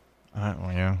tomorrow.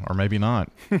 Yeah, or maybe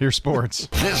not. Here's sports.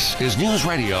 This is News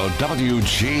Radio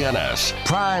WGNS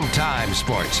Prime Time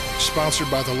Sports.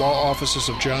 Sponsored by the law offices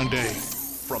of John Day.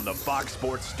 From the Fox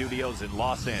Sports Studios in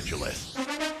Los Angeles,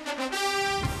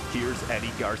 here's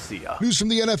Eddie Garcia. News from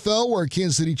the NFL, where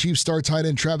Kansas City Chiefs star tight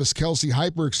end Travis Kelce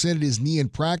hyperextended his knee in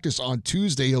practice on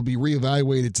Tuesday. He'll be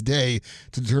reevaluated today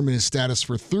to determine his status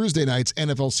for Thursday night's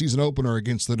NFL season opener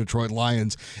against the Detroit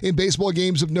Lions. In baseball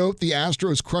games of note, the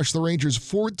Astros crushed the Rangers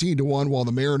 14-1, while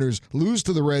the Mariners lose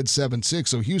to the Reds 7-6.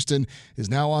 So Houston is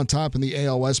now on top in the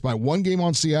AL West by 1 game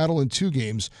on Seattle and 2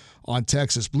 games on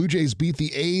Texas. Blue Jays beat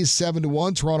the A's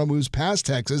 7-1. Toronto moves past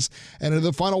Texas and into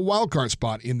the final wildcard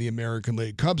spot in the American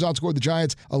League. Cubs outscored the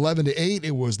Giants 11-8.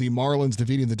 It was the Marlins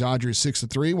defeating the Dodgers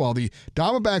 6-3, while the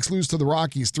Diamondbacks lose to the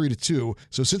Rockies 3-2.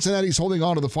 So Cincinnati's holding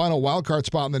on to the final wildcard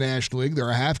spot in the National League. They're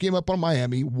a half game up on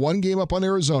Miami, 1 game up on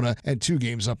Arizona, and 2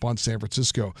 games up on San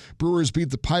Francisco. Brewers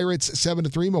beat the Pirates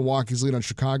 7-3. Milwaukee's lead on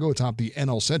Chicago atop the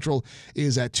NL Central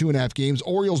is at 2.5 games.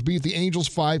 Orioles beat the Angels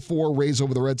 5-4. Rays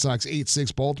over the Red Sox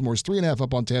 8-6. Baltimore's 3.5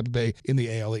 up on Tampa Bay in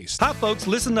the AL East. Hi folks,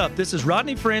 listen up. This is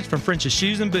Rodney French from French's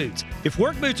Shoes and Boots. If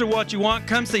work boots are what you want,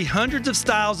 come see hundreds of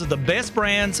styles of the best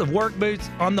brands of work boots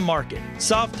on the market.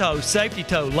 Soft toe, safety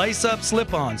toe, lace up,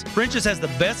 slip-ons. French's has the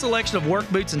best selection of work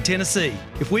boots in Tennessee.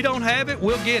 If we don't have it,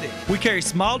 we'll get it. We carry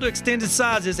small to extended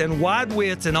sizes and wide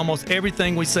widths in almost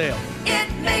everything we sell.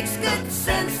 It makes good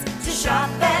sense to shop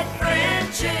at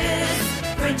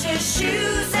French's. French's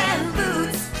Shoes and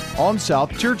Boots. On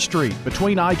South Church Street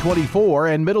between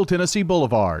I-24 and Middle Tennessee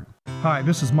Boulevard. Hi,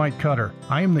 this is Mike Cutter.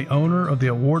 I am the owner of the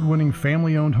award-winning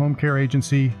family-owned home care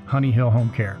agency, Honey Hill Home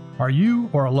Care. Are you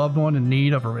or a loved one in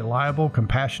need of a reliable,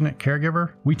 compassionate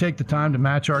caregiver? We take the time to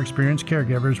match our experienced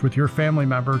caregivers with your family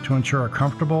member to ensure a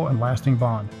comfortable and lasting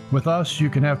bond. With us, you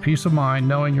can have peace of mind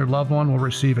knowing your loved one will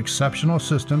receive exceptional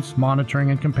assistance, monitoring,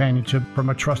 and companionship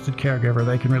from a trusted caregiver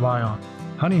they can rely on.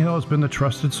 Honey Hill has been the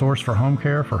trusted source for home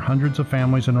care for hundreds of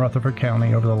families in Rutherford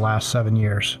County over the last 7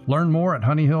 years. Learn more at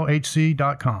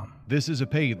honeyhillhc.com. This is a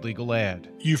paid legal ad.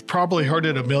 You've probably heard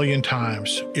it a million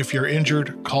times. If you're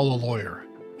injured, call a lawyer.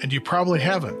 And you probably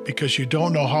haven't because you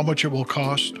don't know how much it will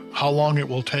cost, how long it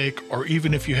will take, or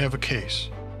even if you have a case.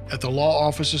 At the law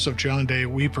offices of John Day,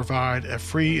 we provide a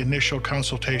free initial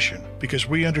consultation because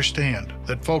we understand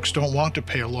that folks don't want to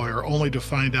pay a lawyer only to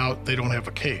find out they don't have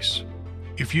a case.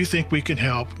 If you think we can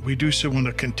help, we do so on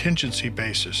a contingency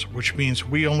basis, which means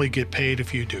we only get paid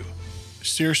if you do.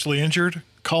 Seriously injured?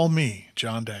 Call me,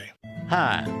 John Day.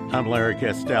 Hi, I'm Larry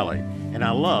Castelli, and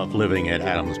I love living at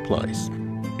Adams Place.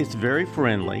 It's very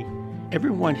friendly.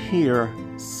 Everyone here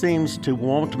seems to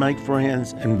want to make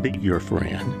friends and be your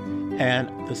friend, and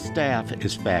the staff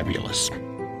is fabulous.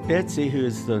 Betsy, who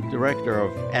is the director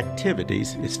of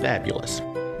activities, is fabulous.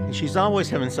 And she's always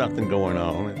having something going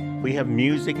on. We have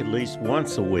music at least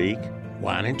once a week,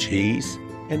 wine and cheese,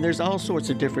 and there's all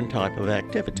sorts of different type of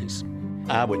activities.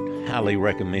 I would highly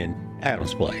recommend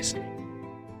Adams Place.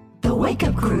 The Wake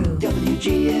Up Crew,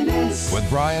 WGNS. With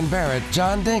Brian Barrett,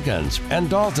 John Dinkins, and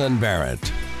Dalton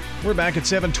Barrett. We're back at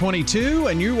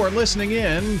 7:22, and you are listening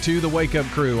in to the Wake Up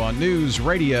Crew on News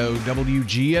Radio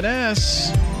WGNS.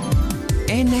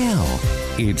 And now,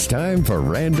 it's time for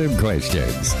Random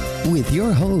Questions with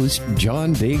your host,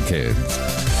 John Dinkins.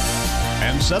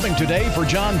 And subbing today for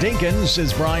John Dinkins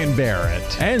is Brian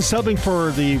Barrett. And subbing for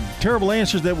the terrible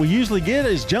answers that we usually get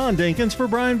is John Dinkins for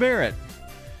Brian Barrett.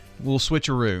 We'll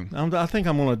switcheroo. I think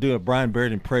I'm going to do a Brian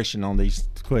Barrett impression on these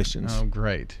questions. Oh,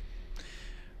 great.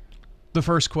 The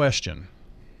first question.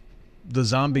 The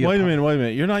zombie... Wait a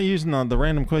minute. You're not using the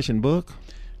random question book?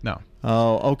 No.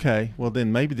 Oh, okay. Well,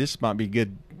 then maybe this might be a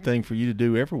good thing for you to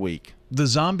do every week. The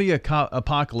zombie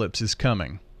apocalypse is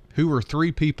coming. Who are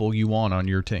 3 people you want on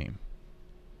your team?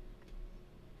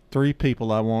 3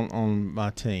 people I want on my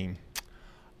team.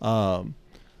 Arnold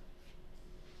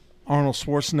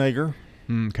Schwarzenegger.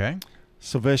 Okay.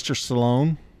 Sylvester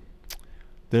Stallone.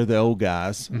 They're the old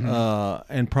guys. Mm-hmm.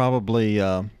 And probably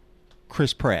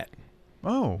Chris Pratt.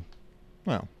 Oh.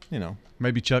 Well, you know.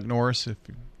 Maybe Chuck Norris.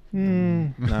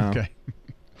 No. Okay.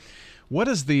 What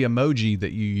is the emoji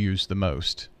that you use the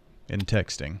most in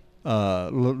texting?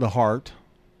 The heart.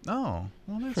 Oh,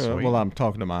 well, that's sure. sweet. Well, I'm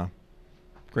talking to my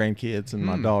grandkids and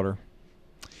my daughter.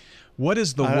 What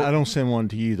is the? I don't send one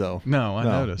to you though. No, I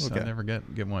noticed. Okay. I never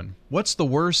get one. What's the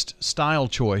worst style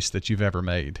choice that you've ever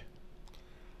made?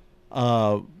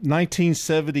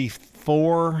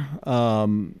 1974.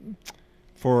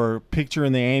 For a picture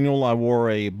in the annual, I wore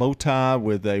a bow tie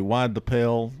with a wide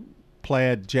lapel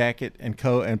plaid jacket and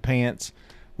coat and pants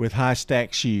with high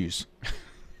stack shoes.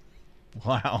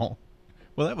 Wow.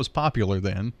 Well, that was popular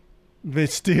then.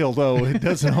 But still, though, it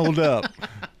doesn't hold up.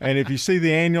 And if you see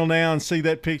the annual now and see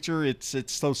that picture, it's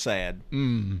so sad.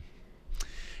 Mm.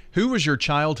 Who was your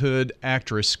childhood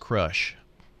actress crush?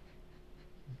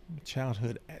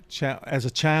 Childhood, as a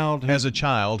child? As a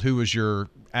child, who was your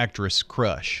actress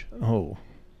crush? Oh.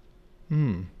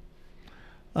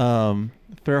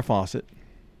 Farrah Fawcett.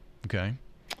 Okay.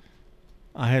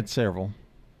 I had several.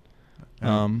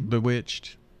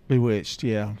 Bewitched. Bewitched,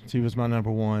 yeah. She was my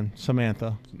number one.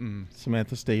 Samantha.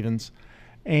 Samantha Stevens.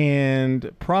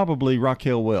 And probably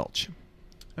Raquel Welch.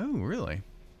 Oh, really?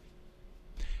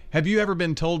 Have you ever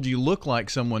been told you look like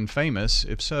someone famous?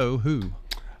 If so, who?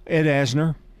 Ed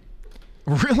Asner.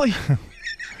 Really?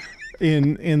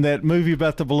 in that movie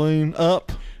about the balloon,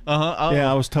 Up. Uh-huh. Oh. Yeah,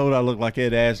 I was told I looked like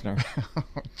Ed Asner.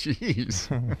 Jeez.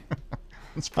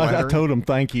 I told him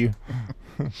thank you.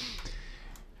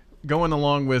 Going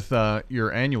along with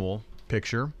your annual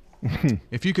picture,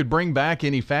 if you could bring back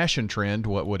any fashion trend,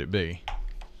 what would it be?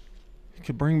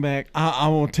 Could bring back. I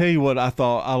will tell you what I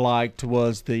thought I liked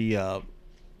was the.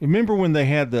 Remember when they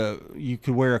had you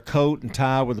could wear a coat and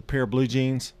tie with a pair of blue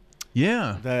jeans?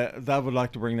 Yeah. That I would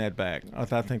like to bring that back. I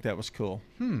think that was cool.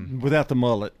 Without the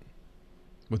mullet.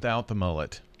 Without the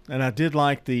mullet. And I did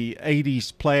like the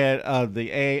 80s plaid, the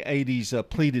 80s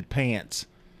pleated pants.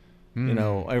 You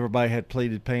know, everybody had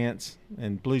pleated pants,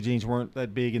 and blue jeans weren't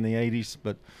that big in the 80s,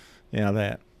 but yeah,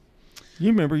 that. You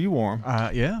remember you wore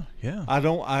them. Yeah.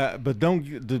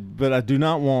 But I do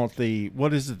not want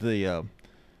what is it, the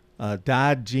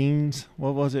dyed jeans?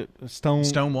 What was it?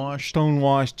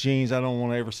 Stonewashed jeans. I don't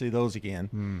want to ever see those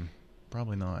again.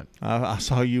 Probably not. I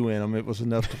saw you in them. It was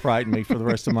enough to frighten me for the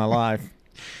rest of my life.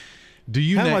 How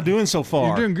am I doing so far?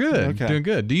 You're doing good. Okay. Doing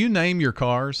good. Do you name your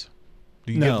cars?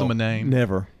 Do you give them a name?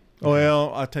 Never.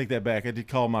 Well, I take that back. I did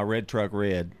call my red truck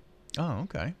Red. Oh,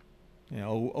 okay.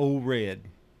 Old Red.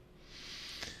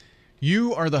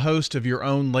 You are the host of your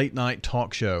own late night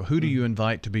talk show. Who do you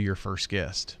invite to be your first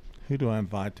guest? Who do I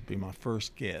invite to be my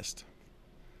first guest?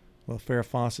 Well, Farrah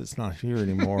Fawcett's not here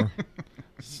anymore.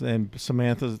 And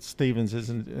Samantha Stevens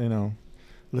isn't,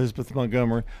 Elizabeth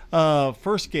Montgomery.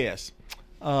 First guest,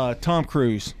 Tom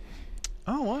Cruise.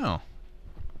 Oh, wow.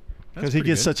 Because he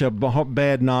gets such a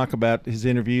bad knock about his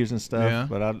interviews and stuff, Yeah.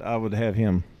 but I would have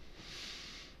him.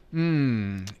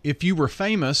 If you were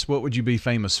famous, what would you be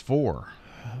famous for?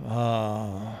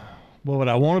 What would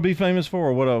I want to be famous for,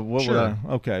 or what Sure. would I?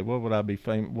 Okay, what would I be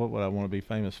What would I want to be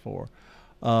famous for?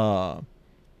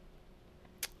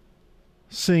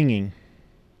 Singing.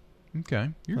 Okay,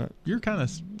 you're kind of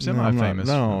semi-famous.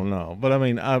 No, but I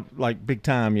mean, I like big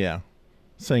time. Yeah,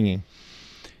 singing.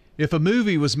 If a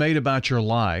movie was made about your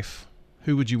life,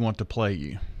 who would you want to play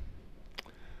you?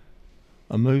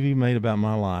 A movie made about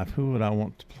my life. Who would I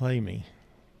want to play me?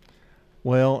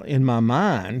 Well, in my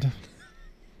mind,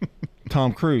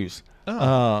 Tom Cruise.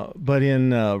 Oh. But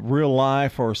in real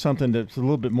life or something that's a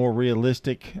little bit more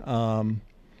realistic,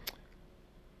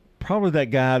 probably that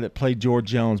guy that played George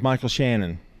Jones, Michael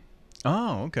Shannon.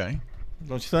 Oh, okay.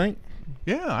 Don't you think?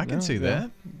 Yeah, I can see yeah. that.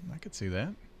 I could see that.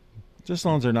 Just as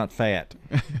long as they're not fat.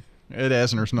 Ed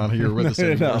Asner's not here with us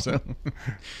anymore. So.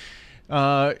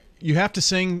 You have to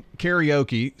sing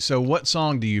karaoke, so what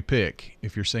song do you pick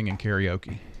if you're singing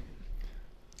karaoke?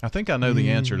 I think I know the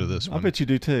answer to this one. I bet you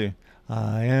do too.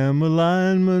 I am a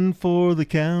lineman for the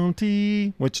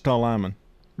county. Wichita lineman.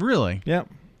 Really? Yep.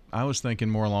 I was thinking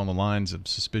more along the lines of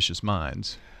Suspicious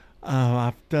Minds.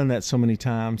 I've done that so many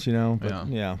times, but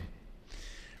yeah.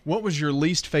 What was your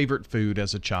least favorite food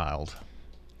as a child?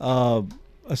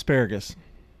 Asparagus.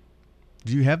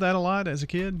 Do you have that a lot as a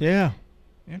kid? Yeah.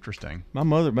 Interesting. My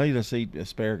mother made us eat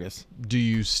asparagus. Do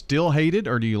you still hate it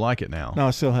or do you like it now? No,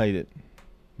 I still hate it.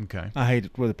 Okay. I hate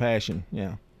it with a passion,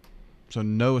 yeah. So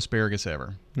no asparagus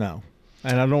ever? No.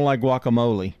 And I don't like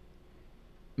guacamole.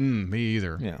 Me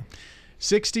either. Yeah.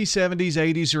 60s, 70s,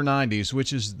 80s, or 90s,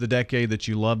 which is the decade that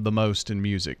you loved the most in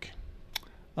music?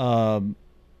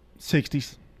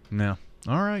 60s. No.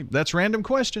 All right. That's Random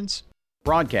Questions.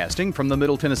 Broadcasting from the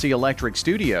Middle Tennessee Electric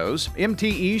Studios,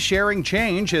 MTE Sharing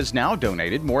Change has now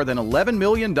donated more than $11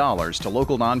 million to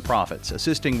local nonprofits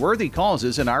assisting worthy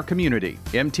causes in our community.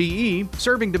 MTE,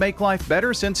 serving to make life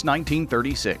better since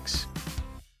 1936.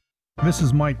 This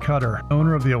is Mike Cutter,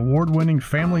 owner of the award-winning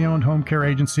family-owned home care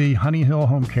agency, Honey Hill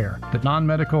Home Care, the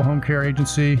non-medical home care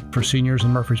agency for seniors in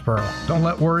Murfreesboro. Don't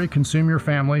let worry consume your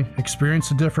family. Experience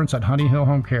the difference at Honey Hill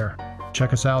Home Care.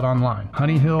 Check us out online,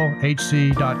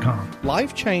 honeyhillhc.com.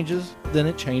 Life changes, then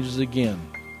it changes again.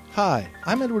 Hi,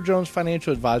 I'm Edward Jones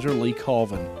Financial Advisor Lee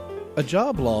Colvin. A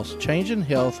job loss, change in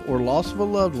health, or loss of a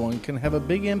loved one can have a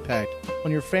big impact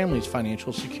on your family's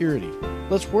financial security.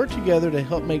 Let's work together to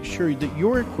help make sure that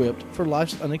you're equipped for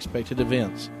life's unexpected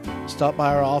events. Stop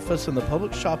by our office in the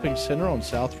Public Shopping Center on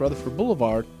South Rutherford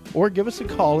Boulevard or give us a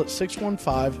call at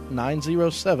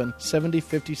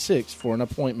 615-907-7056 for an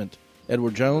appointment.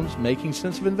 Edward Jones, Making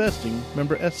Sense of Investing,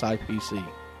 member SIPC.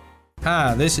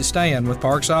 Hi, this is Stan with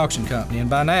Parks Auction Company, and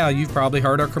by now you've probably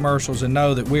heard our commercials and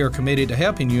know that we are committed to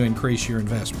helping you increase your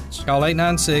investments. Call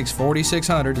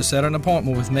 896-4600 to set an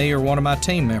appointment with me or one of my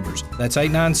team members. That's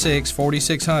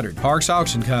 896-4600. Parks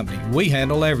Auction Company. We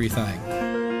handle everything.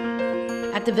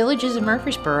 At the Villages of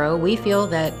Murfreesboro, we feel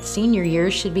that senior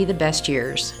years should be the best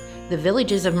years. The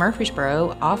Villages of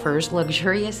Murfreesboro offers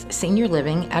luxurious senior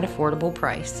living at affordable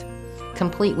price,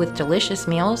 complete with delicious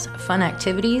meals, fun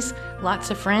activities,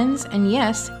 lots of friends, and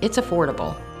yes, it's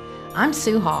affordable. I'm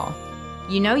Sue Hall.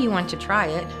 You know you want to try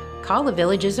it. Call the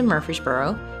Villages of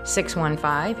Murfreesboro,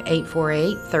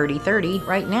 615-848-3030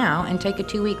 right now and take a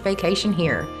 2-week vacation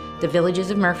here. The Villages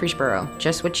of Murfreesboro,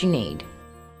 just what you need.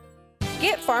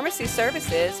 Get pharmacy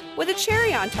services with a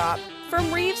cherry on top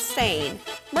from Reeves Sane,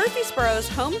 Murfreesboro's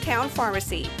hometown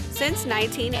pharmacy since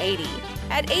 1980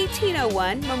 at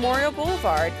 1801 Memorial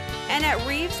Boulevard and at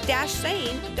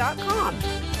reeves-sane.com.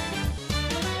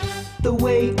 The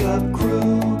Wake Up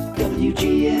Crew,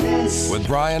 WGNS. With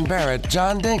Brian Barrett,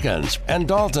 John Dinkins, and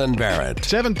Dalton Barrett.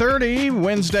 7:30,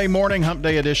 Wednesday morning, hump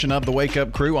day edition of the Wake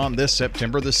Up Crew on this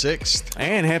September the 6th.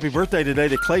 And happy birthday today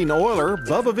to Clayton Oyler,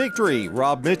 Bubba Victory,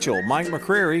 Rob Mitchell, Mike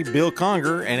McCrary, Bill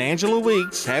Conger, and Angela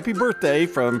Weeks. Happy birthday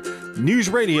from News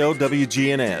Radio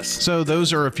WGNS. So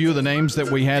those are a few of the names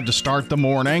that we had to start the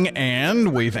morning,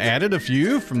 and we've added a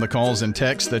few from the calls and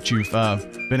texts that you've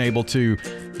been able to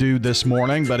do this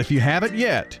morning. But if you haven't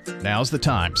yet, now's the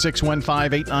time.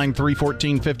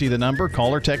 615-893-1450, the number.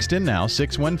 Call or text in now,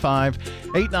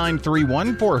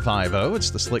 615-893-1450. It's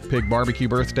the Slick Pig Barbecue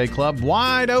Birthday Club.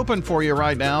 Wide open for you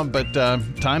right now, but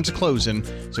time's closing,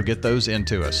 so get those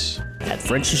into us. At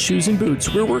French's Shoes and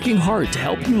Boots, we're working hard to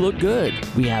help you look good.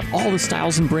 We have all the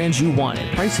styles and brands you want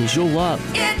at prices you'll love.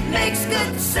 It makes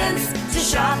good sense to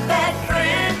shop at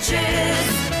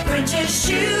French's. French's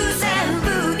Shoes and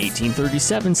Boots.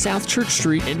 1837 South Church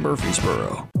Street in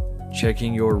Murfreesboro.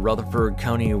 Checking your Rutherford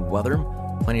County weather.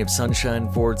 Plenty of sunshine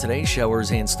for today.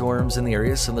 Showers and storms in the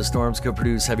area. Some of the storms could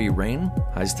produce heavy rain.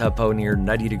 Highs top out near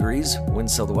 90 degrees.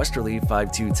 Winds southwesterly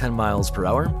 5 to 10 miles per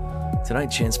hour. Tonight,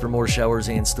 chance for more showers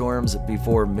and storms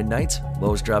before midnight.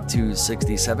 Lows drop to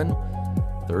 67.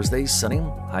 Thursday, sunny.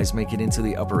 Highs make it into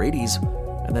the upper 80s.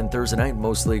 And then Thursday night,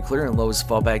 mostly clear and lows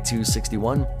fall back to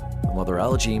 61. I'm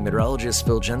weatherology meteorologist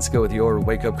Phil Jensko with your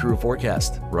Wake Up Crew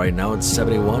forecast. Right now, it's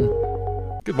 71.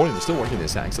 Good morning. They're still working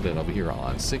this accident over here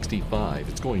on 65.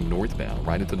 It's going northbound,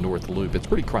 right at the North Loop. It's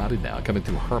pretty crowded now, coming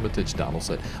through Hermitage,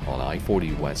 Donaldson on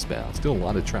I-40 westbound. Still a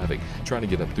lot of traffic trying to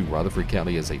get up through Rutherford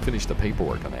County as they finish the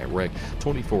paperwork on that wreck.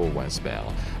 24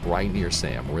 westbound, right near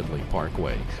Sam Ridley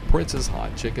Parkway. Prince's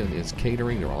Hot Chicken is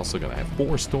catering. They're also going to have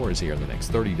 4 stores here in the next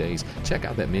 30 days. Check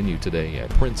out that menu today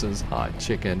at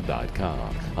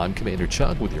princeshotchicken.com. I'm Commander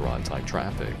Chuck with your on-time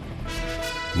traffic.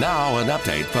 Now, an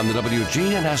update from the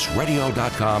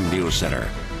WGNSradio.com News Center.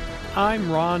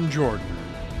 I'm Ron Jordan.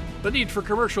 The need for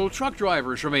commercial truck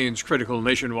drivers remains critical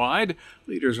nationwide.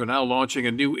 Leaders are now launching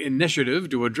a new initiative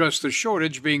to address the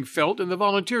shortage being felt in the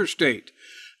volunteer state.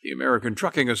 The American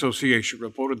Trucking Association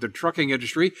reported the trucking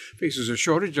industry faces a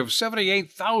shortage of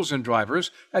 78,000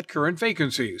 drivers at current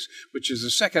vacancies, which is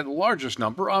the second largest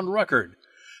number on record.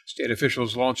 State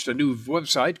officials launched a new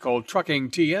website called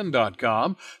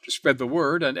TruckingTN.com to spread the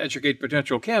word and educate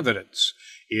potential candidates.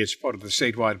 It's part of the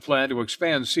statewide plan to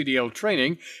expand CDL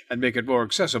training and make it more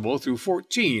accessible through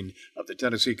 14 of the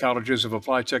Tennessee Colleges of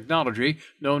Applied Technology,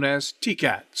 known as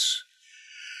TCATs.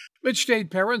 Mid-state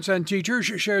parents and teachers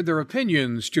shared their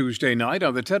opinions Tuesday night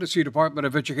on the Tennessee Department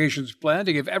of Education's plan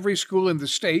to give every school in the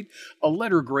state a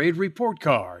letter grade report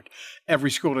card.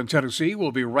 Every school in Tennessee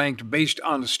will be ranked based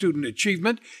on student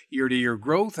achievement, year-to-year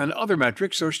growth, and other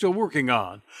metrics they're still working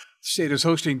on. The state is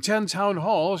hosting 10 town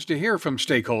halls to hear from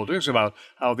stakeholders about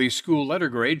how these school letter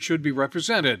grades should be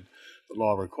represented. The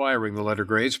law requiring the letter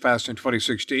grades passed in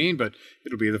 2016, but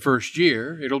it'll be the first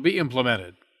year it'll be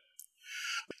implemented.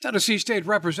 Tennessee State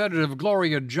Representative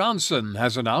Gloria Johnson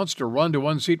has announced a run to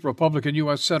unseat Republican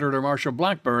U.S. Senator Marsha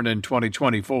Blackburn in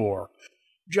 2024.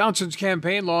 Johnson's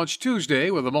campaign launched Tuesday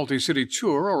with a multi-city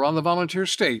tour around the volunteer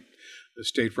state. The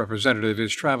state representative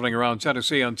is traveling around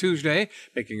Tennessee on Tuesday,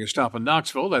 making a stop in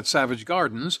Knoxville at Savage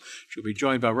Gardens. She'll be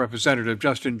joined by Representative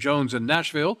Justin Jones in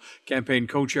Nashville, campaign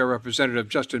co-chair Representative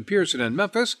Justin Pearson in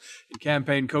Memphis, and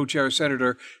campaign co-chair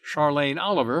Senator Charlene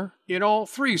Oliver in all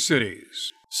 3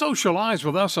 cities. Socialize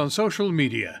with us on social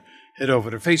media. Head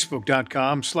over to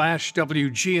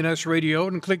Facebook.com/WGNS Radio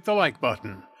and click the like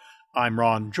button. I'm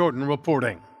Ron Jordan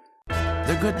reporting.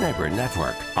 The Good Neighbor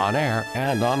Network, on air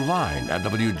and online at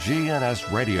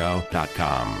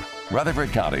WGNSradio.com.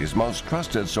 Rutherford County's most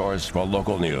trusted source for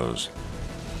local news.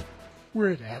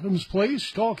 We're at Adams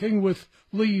Place talking with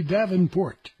Lee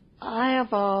Davenport. I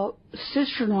have a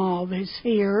sister-in-law that's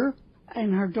here,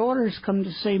 and her daughters come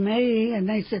to see me, and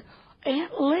they said,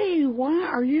 Aunt Lee, why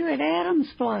are you at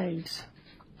Adams Place?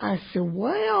 I said,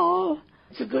 well,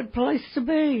 it's a good place to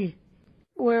be.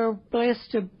 We're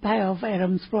blessed to have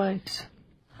Adams Place.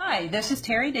 Hi, this is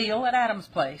Terry Deal at Adams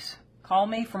Place. Call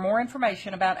me for more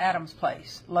information about Adams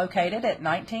Place, located at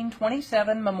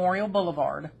 1927 Memorial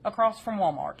Boulevard, across from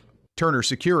Walmart. Turner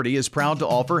Security is proud to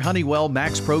offer Honeywell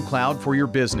Max Pro Cloud for your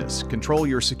business. Control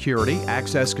your security,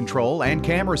 access control, and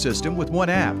camera system with one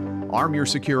app. Arm your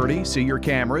security, see your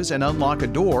cameras, and unlock a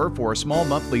door for a small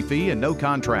monthly fee and no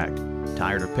contract.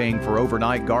 Tired of paying for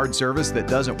overnight guard service that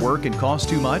doesn't work and costs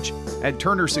too much? At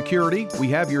Turner Security, we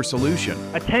have your solution.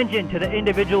 Attention to the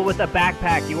individual with a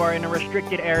backpack. You are in a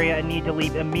restricted area and need to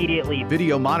leave immediately.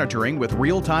 Video monitoring with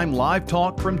real-time live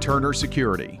talk from Turner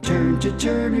Security. Turn to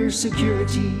Turner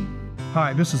Security.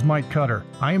 Hi, this is Mike Cutter.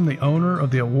 I am the owner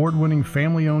of the award-winning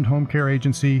family-owned home care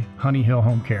agency, Honey Hill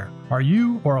Home Care. Are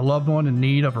you or a loved one in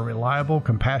need of a reliable,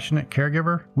 compassionate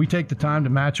caregiver? We take the time to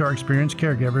match our experienced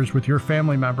caregivers with your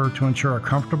family member to ensure a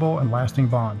comfortable and lasting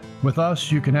bond. With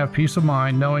us, you can have peace of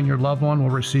mind knowing your loved one will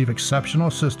receive exceptional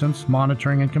assistance,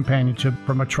 monitoring, and companionship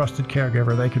from a trusted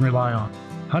caregiver they can rely on.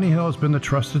 Honey Hill has been the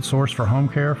trusted source for home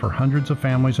care for hundreds of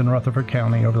families in Rutherford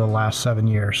County over the last 7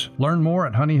 years. Learn more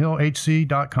at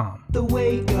honeyhillhc.com. The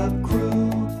Wake Up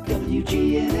Crew,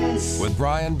 WGNS. With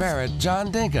Brian Barrett,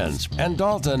 John Dinkins, and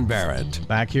Dalton Barrett.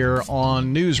 Back here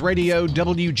on News Radio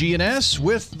WGNS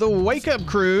with the Wake Up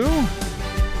Crew.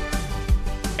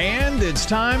 And it's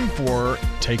time for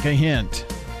Take a Hint.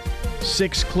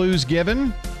 6 clues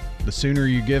given. The sooner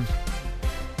you get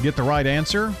the right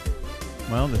answer,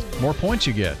 well, the more points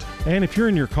you get. And if you're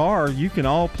in your car, you can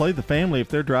all play the family. If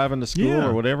they're driving to school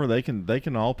or whatever, they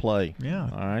can all play. Yeah.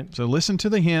 All right. So listen to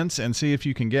the hints and see if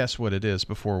you can guess what it is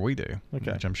before we do.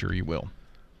 Okay. Which I'm sure you will.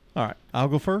 All right. I'll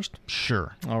go first?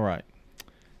 Sure. All right.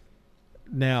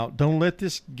 Now, don't let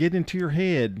this get into your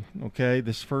head, okay,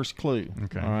 this first clue.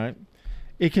 Okay. All right.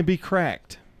 It can be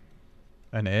cracked.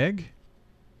 An egg?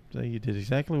 So you did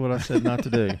exactly what I said not to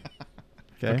do.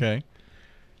 Okay. Okay.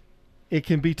 It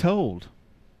can be told.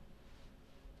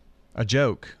 A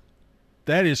joke.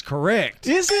 That is correct.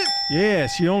 Is it?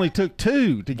 Yes, you only took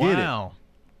 2 to get it. Wow.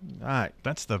 All right.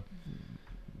 That's the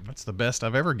best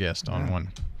I've ever guessed on one.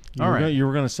 You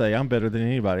were going to say, I'm better than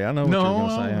anybody. I know what you're going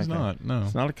to say. No, it's not. No.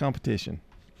 It's not a competition.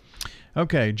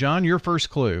 Okay, John, your first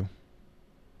clue.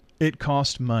 It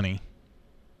cost money.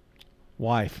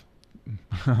 Wife.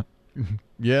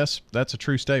 Yes, that's a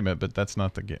true statement, but that's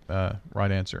not the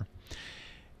right answer.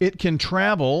 It can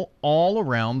travel all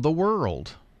around the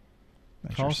world.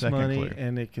 That's your Costs second money, clue.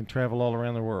 and it can travel all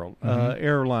around the world. Mhm.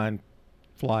 Airline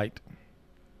flight.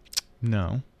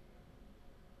 No.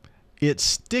 It's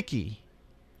sticky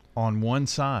on one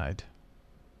side.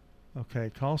 Okay,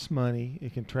 costs money.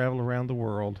 It can travel around the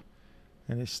world,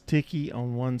 and it's sticky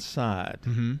on one side.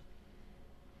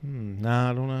 Mm-hmm.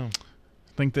 Nah, I don't know.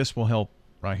 I think this will help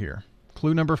right here.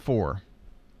 Clue number 4.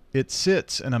 It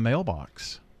sits in a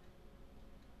mailbox.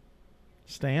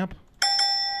 Stamp?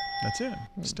 That's it.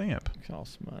 Stamp.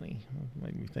 Costs money.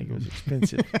 Made me think it was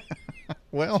expensive.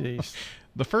 Well, Jeez.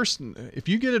 if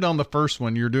you get it on the first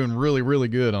one, you're doing really, really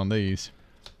good on these.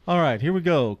 All right, here we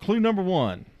go. Clue number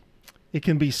 1. It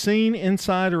can be seen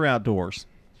inside or outdoors.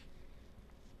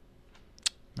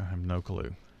 I have no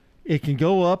clue. It can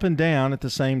go up and down at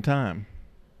the same time.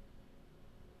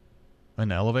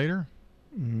 An elevator?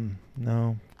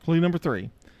 No. Clue number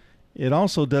 3. It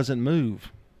also doesn't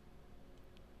move.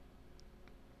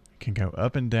 Can go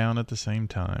up and down at the same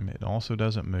time. It also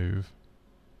doesn't move.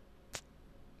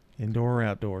 Indoor or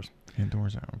outdoors?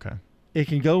 Indoors, okay. It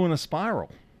can go in a spiral.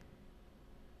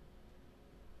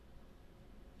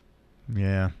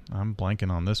 Yeah, I'm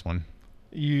blanking on this one.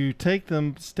 You take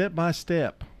them step by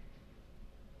step.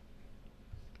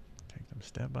 Take them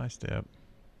step by step.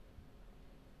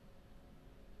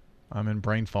 I'm in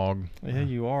brain fog. Yeah,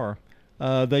 you are.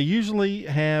 They usually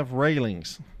have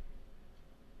railings.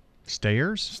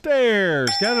 Stairs?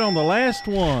 Stairs. Got it on the last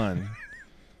one.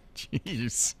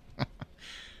 Jeez.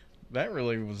 That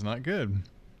really was not good.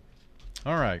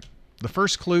 All right. The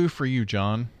first clue for you,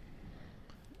 John.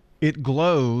 It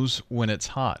glows when it's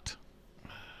hot.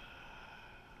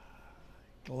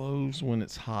 Glows when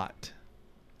it's hot.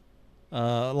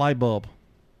 Light bulb.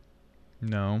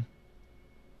 No.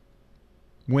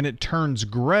 When it turns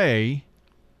gray,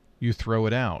 you throw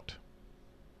it out.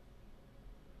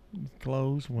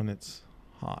 Glows when it's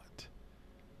hot.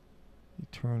 You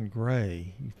turn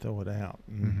gray, you throw it out.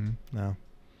 No.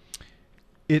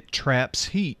 It traps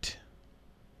heat.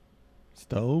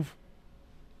 Stove?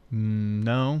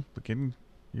 No, but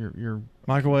you're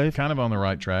microwave. Kind of on the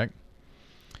right track.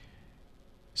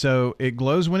 So it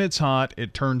glows when it's hot.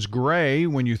 It turns gray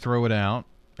when you throw it out,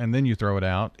 and then you throw it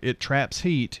out. It traps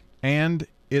heat, and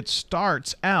it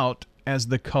starts out as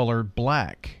the color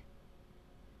black.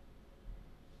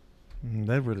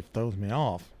 That really throws me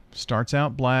off. Starts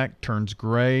out black, turns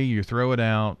gray, you throw it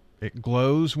out. It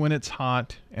glows when it's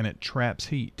hot, and it traps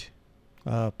heat.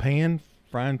 Pan?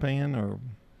 Frying pan? Or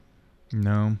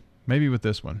no, maybe with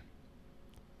this one.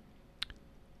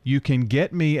 You can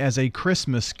get me as a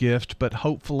Christmas gift, but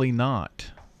hopefully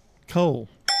not. Coal.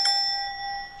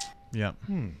 Yep.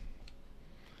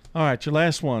 All right, your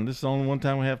last one. This is the only one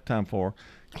time we have time for.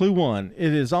 Clue 1.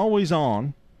 It is always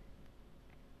on.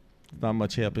 Not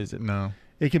much help, is it? No.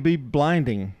 It can be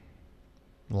blinding.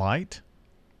 Light?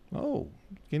 Oh,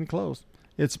 getting close.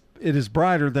 It is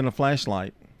brighter than a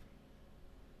flashlight.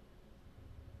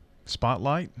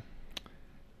 spotlight?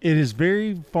 It is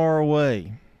very far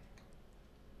away.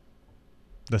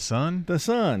 The sun? The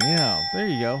sun, yeah. There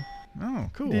you go.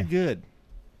 Oh, cool. You did good.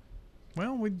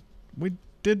 Well, we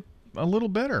did a little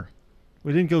better.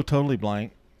 We didn't go totally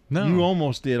blank. No. You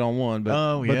almost did on one,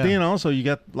 but but then also you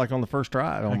got like on the first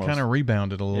try almost. I kind of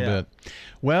rebounded a little bit.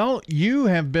 Well, you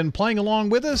have been playing along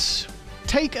with us.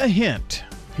 Take a hint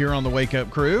here on the Wake Up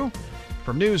Crew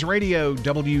from News Radio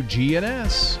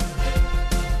WGNS.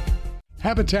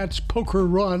 Habitat's Poker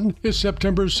Run is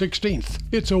September 16th.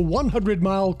 It's a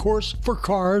 100-mile course for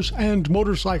cars and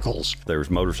motorcycles.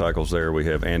 There's motorcycles there. We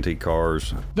have antique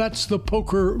cars. That's the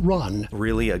Poker Run.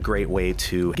 Really a great way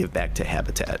to give back to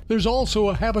Habitat. There's also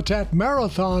a Habitat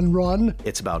Marathon Run.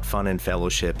 It's about fun and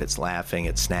fellowship. It's laughing,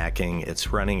 it's snacking,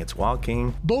 it's running, it's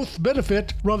walking. Both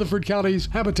benefit Rutherford County's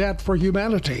Habitat for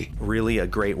Humanity. Really a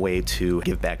great way to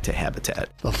give back to Habitat.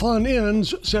 The fun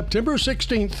ends September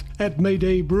 16th at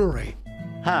Mayday Brewery.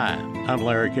 Hi, I'm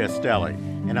Larry Castelli,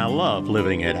 and I love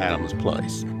living at Adams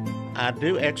Place. I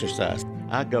do exercise.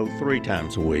 I go 3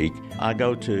 times a week. I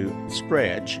go to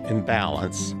stretch and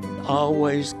balance,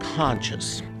 always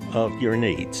conscious of your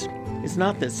needs. It's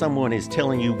not that someone is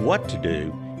telling you what to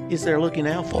do, it's they're looking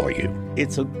out for you.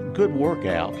 It's a good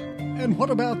workout. And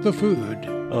what about the food?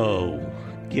 Oh,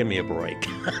 give me a break.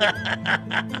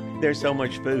 There's so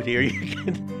much food here,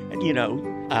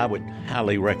 I would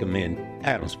highly recommend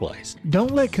Adams Place.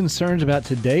 Don't let concerns about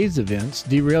today's events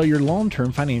derail your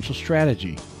long-term financial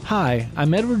strategy. Hi,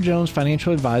 I'm Edward Jones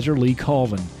financial advisor Lee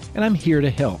Colvin, and I'm here to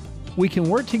help. We can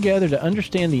work together to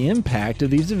understand the impact of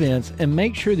these events and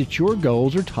make sure that your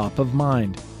goals are top of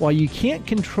mind. While you can't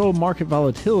control market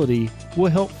volatility,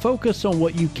 we'll help focus on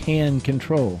what you can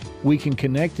control. We can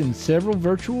connect in several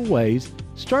virtual ways.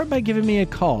 Start by giving me a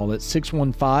call at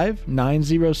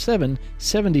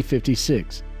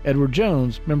 615-907-7056. Edward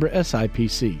Jones, member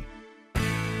SIPC.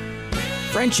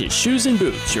 French's Shoes and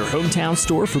Boots, your hometown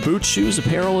store for boots, shoes,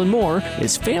 apparel, and more,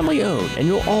 is family owned, and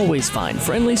you'll always find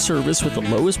friendly service with the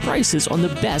lowest prices on the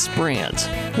best brands.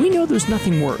 We know there's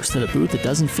nothing worse than a boot that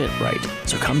doesn't fit right,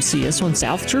 so come see us on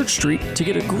South Church Street to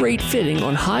get a great fitting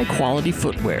on high-quality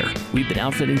footwear. We've been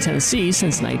outfitting Tennessee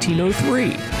since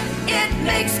 1903. It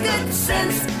makes good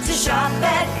sense to shop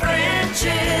at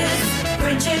French's.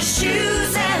 French's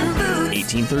Shoes and Boots.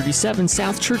 1837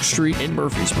 South Church Street in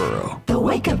Murfreesboro. The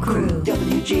Wake Up Crew,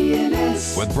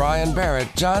 WGNS. With Brian Barrett,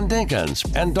 John Dinkins,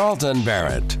 and Dalton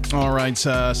Barrett. All right,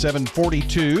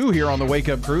 7:42 here on the Wake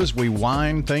Up Crew as we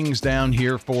wind things down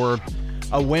here for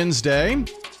a Wednesday.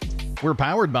 We're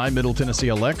powered by Middle Tennessee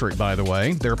Electric, by the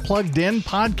way. Their Plugged In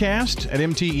podcast at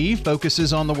MTE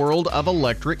focuses on the world of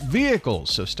electric vehicles.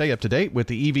 So stay up to date with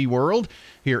the EV world,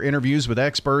 hear interviews with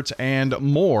experts, and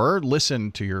more.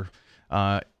 Listen to your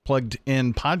Plugged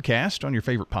In podcast on your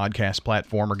favorite podcast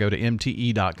platform or go to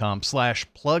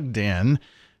mte.com/pluggedin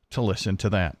to listen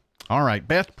to that. All right,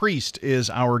 Beth Priest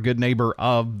is our good neighbor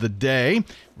of the day.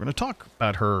 We're going to talk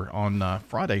about her on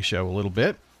Friday's show a little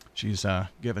bit. She's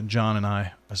given John and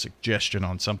I a suggestion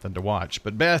on something to watch.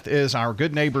 But Beth is our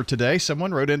good neighbor today.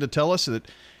 Someone wrote in to tell us that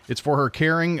it's for her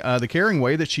the caring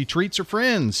way that she treats her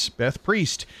friends. Beth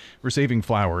Priest receiving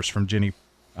flowers from Jenny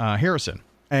Harrison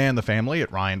and the family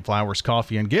at Ryan Flowers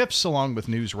Coffee and Gifts, along with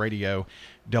News Radio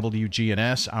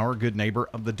WGNS, our good neighbor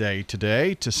of the day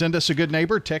today. To send us a good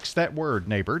neighbor, text that word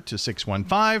neighbor to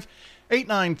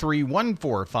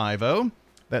 615-893-1450.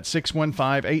 That's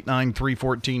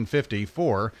 615-893-1450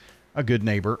 for a good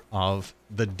neighbor of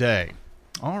the day.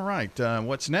 All right,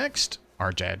 what's next?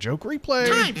 Our dad joke replay.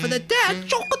 Time for the dad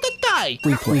joke of the day.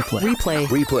 Replay.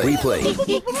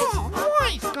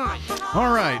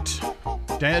 All right,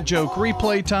 dad joke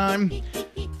replay time.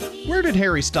 Where did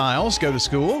Harry Styles go to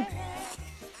school?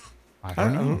 I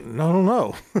don't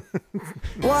know.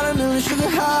 Watermelon sugar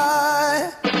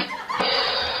high.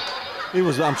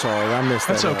 I'm sorry, I missed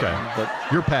that. That's okay. But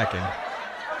you're packing.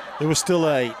 It was still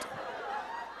 8.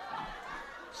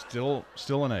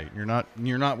 Still an 8. You're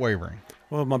not wavering.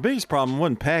 Well, my biggest problem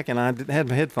wasn't packing. I had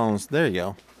my headphones. There you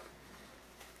go.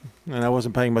 And I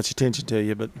wasn't paying much attention to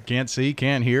you, but can't see,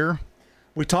 can't hear.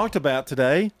 We talked about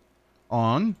today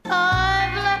on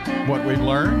what we've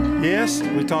learned. Yes,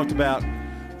 we talked about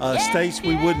states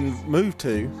we wouldn't move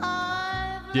to.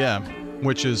 Yeah.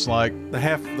 Which is like the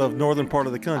half the northern part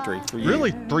of the country for you.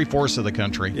 Really 3/4 of the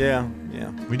country. Yeah.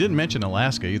 We didn't mention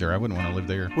Alaska either. I wouldn't want to live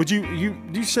there. Would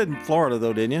you said Florida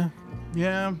though, didn't you?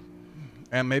 Yeah.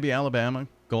 And maybe Alabama,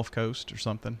 Gulf Coast or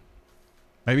something.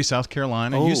 Maybe South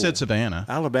Carolina. Oh, you said Savannah.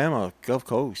 Alabama, Gulf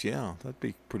Coast, yeah. That'd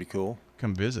be pretty cool.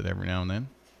 Come visit every now and then.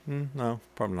 No,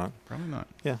 probably not. Probably not.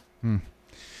 Yeah.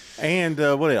 And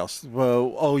what else?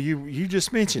 Well, you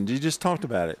just mentioned, you just talked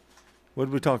about it. What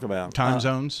did we talk about? Time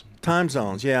zones. Time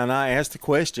zones, yeah. And I asked the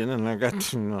question, and I got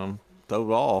thrown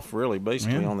off, really,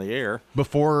 basically, on the air.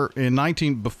 Before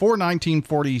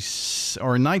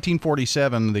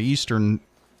 1947, the eastern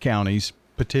counties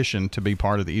petitioned to be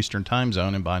part of the Eastern Time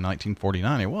Zone, and by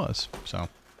 1949 it was. So.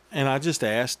 And I just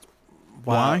asked,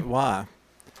 why?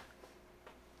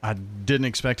 I didn't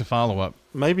expect a follow-up.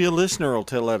 Maybe a listener will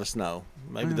let us know.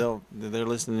 Maybe they're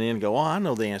listening in and go, I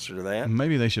know the answer to that.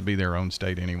 Maybe they should be their own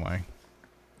state anyway.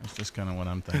 That's just kind of what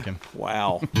I'm thinking.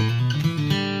 Wow.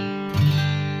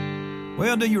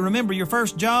 Well, do you remember your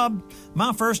first job?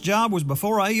 My first job was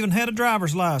before I even had a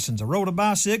driver's license. I rode a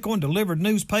bicycle and delivered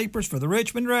newspapers for the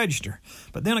Richmond Register.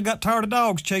 But then I got tired of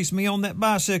dogs chasing me on that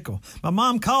bicycle. My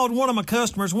mom called one of my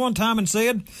customers one time and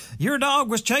said, "Your dog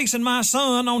was chasing my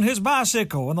son on his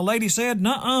bicycle." And the lady said,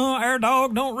 "Nuh-uh, our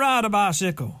dog don't ride a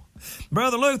bicycle."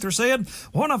 Brother Luther said,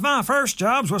 "One of my first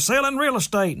jobs was selling real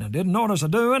estate, and I didn't know what I was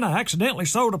doing. I accidentally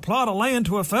sold a plot of land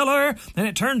to a feller, and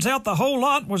it turns out the whole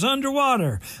lot was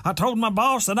underwater. I told my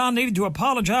boss that I needed to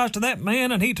apologize to that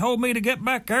man, and he told me to get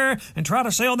back there and try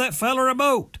to sell that feller a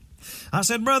boat." I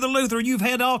said, "Brother Luther, you've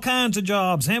had all kinds of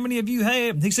jobs. How many have you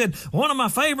had?" He said, "One of my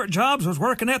favorite jobs was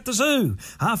working at the zoo.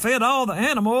 I fed all the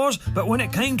animals, but when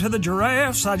it came to the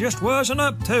giraffes, I just wasn't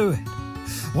up to it.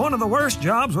 One of the worst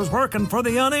jobs was working for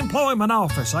the unemployment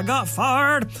office. I got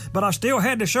fired, but I still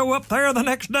had to show up there the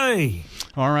next day."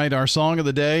 All right, our song of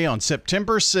the day on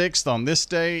September 6th, on this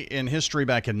day in history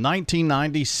back in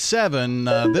 1997,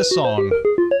 this song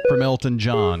from Elton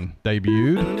John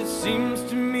debuted. And it seems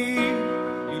to me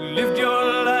you lived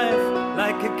your life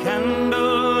like a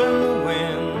candle in the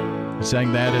wind. He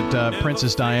sang that at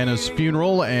Princess Diana's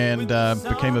funeral and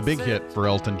became a big hit for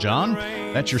Elton John.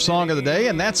 That's your song of the day,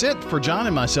 and that's it for John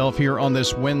and myself here on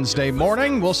this Wednesday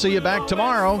morning. We'll see you back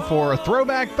tomorrow for a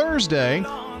Throwback Thursday.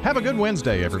 Have a good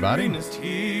Wednesday, everybody.